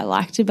that's what I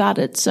liked about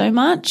it so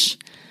much.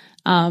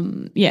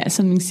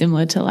 Something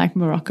similar to like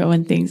Morocco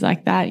and things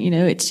like that.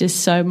 It's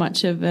just so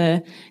much of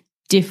a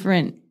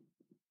different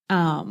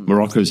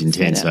Morocco's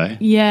intense, eh?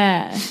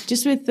 Yeah,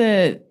 just with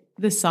the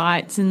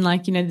sights and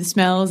the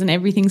smells and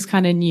everything's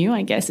kind of new.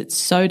 I guess it's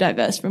so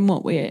diverse from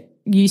what we're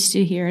used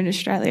to here in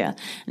Australia.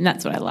 And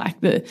that's what I like.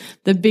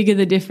 The bigger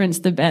the difference,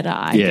 the better,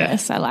 I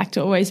guess. I like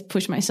to always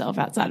push myself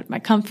outside of my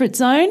comfort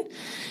zone.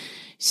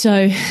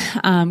 So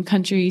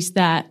countries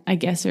that I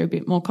guess are a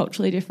bit more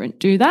culturally different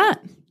do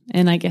that.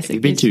 And I guess Have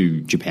you been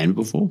to Japan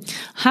before?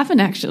 Haven't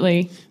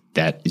actually.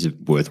 That is a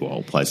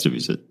worthwhile place to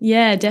visit.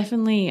 Yeah,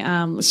 definitely.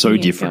 So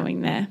different.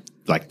 Going there.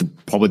 Like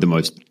probably the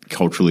most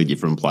culturally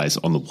different place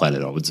on the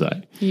planet, I would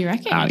say. You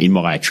reckon? In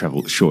my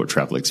short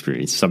travel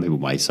experience, some people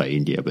may say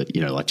India, but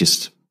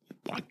just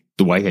like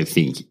the way they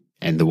think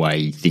and the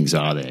way things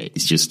are there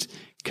is just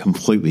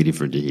completely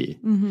different to here.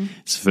 Mm-hmm.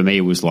 So for me,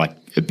 it was like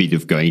a bit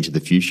of going into the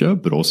future,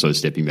 but also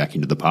stepping back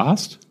into the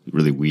past.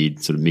 Really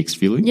weird, sort of mixed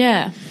feeling.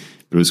 Yeah,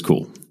 but it was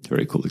cool.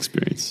 Very cool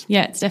experience.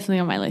 Yeah, it's definitely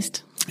on my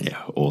list. Yeah,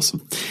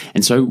 awesome.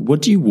 And so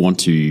what do you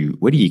want to –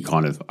 where do you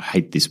kind of – I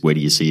hate this where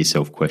do you see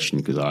yourself question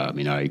because I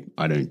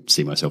don't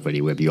see myself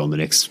anywhere beyond the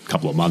next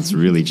couple of months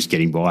really just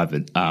getting by.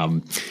 But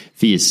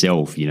for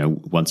yourself,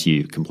 once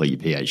you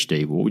complete your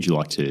PhD, what would you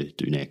like to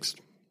do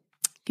next?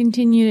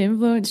 Continue to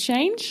influence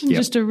change. Yep.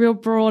 Just a real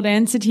broad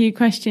answer to your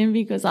question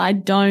because I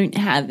don't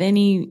have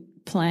any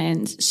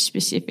plans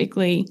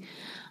specifically.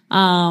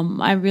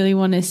 I really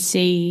want to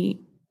see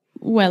 –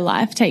 where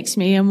life takes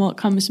me and what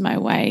comes my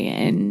way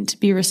and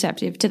be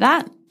receptive to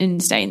that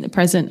and stay in the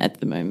present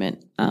at the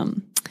moment.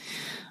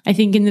 I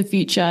think in the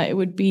future it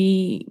would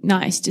be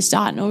nice to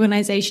start an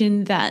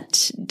organisation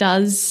that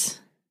does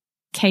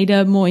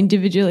cater more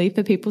individually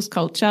for people's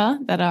culture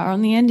that are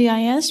on the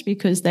NDIS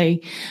because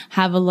they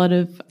have a lot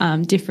of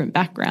different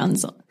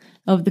backgrounds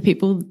of the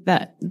people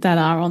that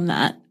are on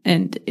that.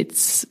 And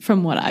it's,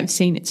 from what I've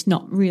seen, it's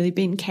not really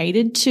been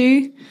catered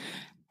to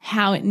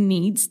how it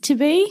needs to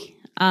be.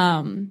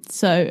 And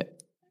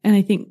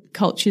I think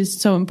culture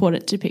is so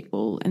important to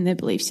people and their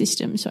belief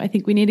system. So I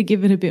think we need to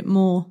give it a bit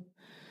more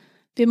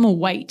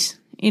weight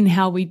in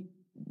how we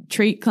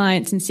treat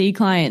clients and see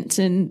clients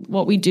and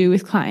what we do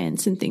with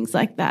clients and things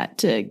like that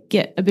to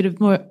get a bit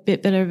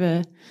better of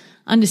a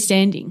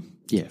understanding.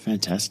 Yeah,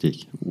 fantastic.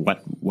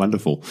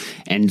 Wonderful.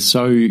 And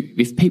so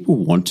if people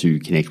want to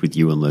connect with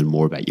you and learn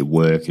more about your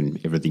work and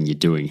everything you're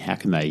doing, how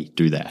can they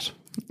do that?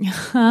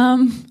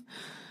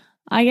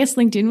 I guess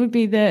LinkedIn would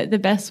be the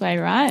best way,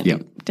 right?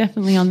 Yep.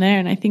 Definitely on there.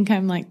 And I think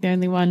I'm like the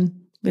only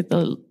one with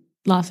the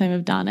last name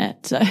of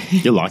Darnett. So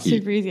you're lucky.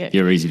 Super easy.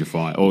 You're easy to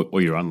find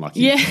or you're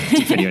unlucky. Yeah.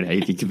 Depending on how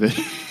you think of it.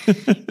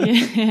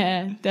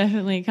 Yeah,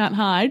 definitely. Can't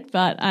hide.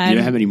 But you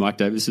know how many Mike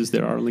Davises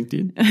there are on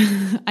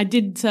LinkedIn? I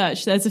did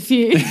search. There's a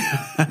few.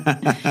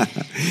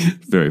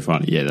 Very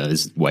funny. Yeah, that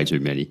is way too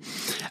many.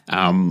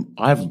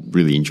 I've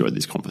really enjoyed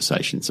this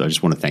conversation. So I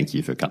just want to thank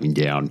you for coming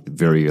down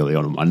very early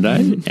on a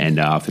Monday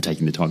and for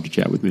taking the time to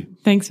chat with me.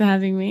 Thanks for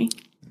having me.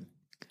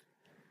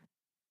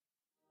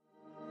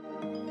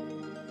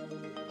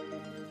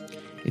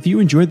 If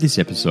you enjoyed this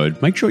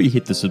episode, make sure you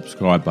hit the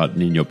subscribe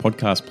button in your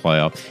podcast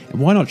player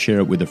and why not share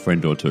it with a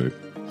friend or two.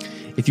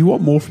 If you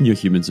want more from your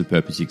Humans of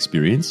Purpose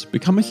experience,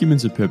 become a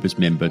Humans of Purpose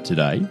member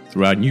today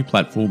through our new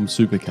platform,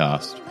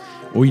 Supercast.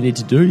 All you need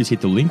to do is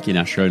hit the link in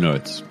our show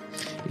notes.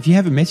 If you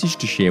have a message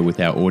to share with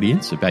our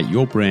audience about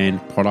your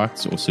brand,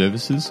 products or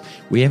services,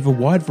 we have a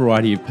wide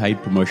variety of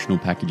paid promotional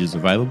packages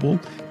available.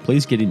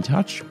 Please get in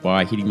touch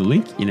by hitting the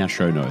link in our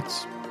show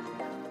notes.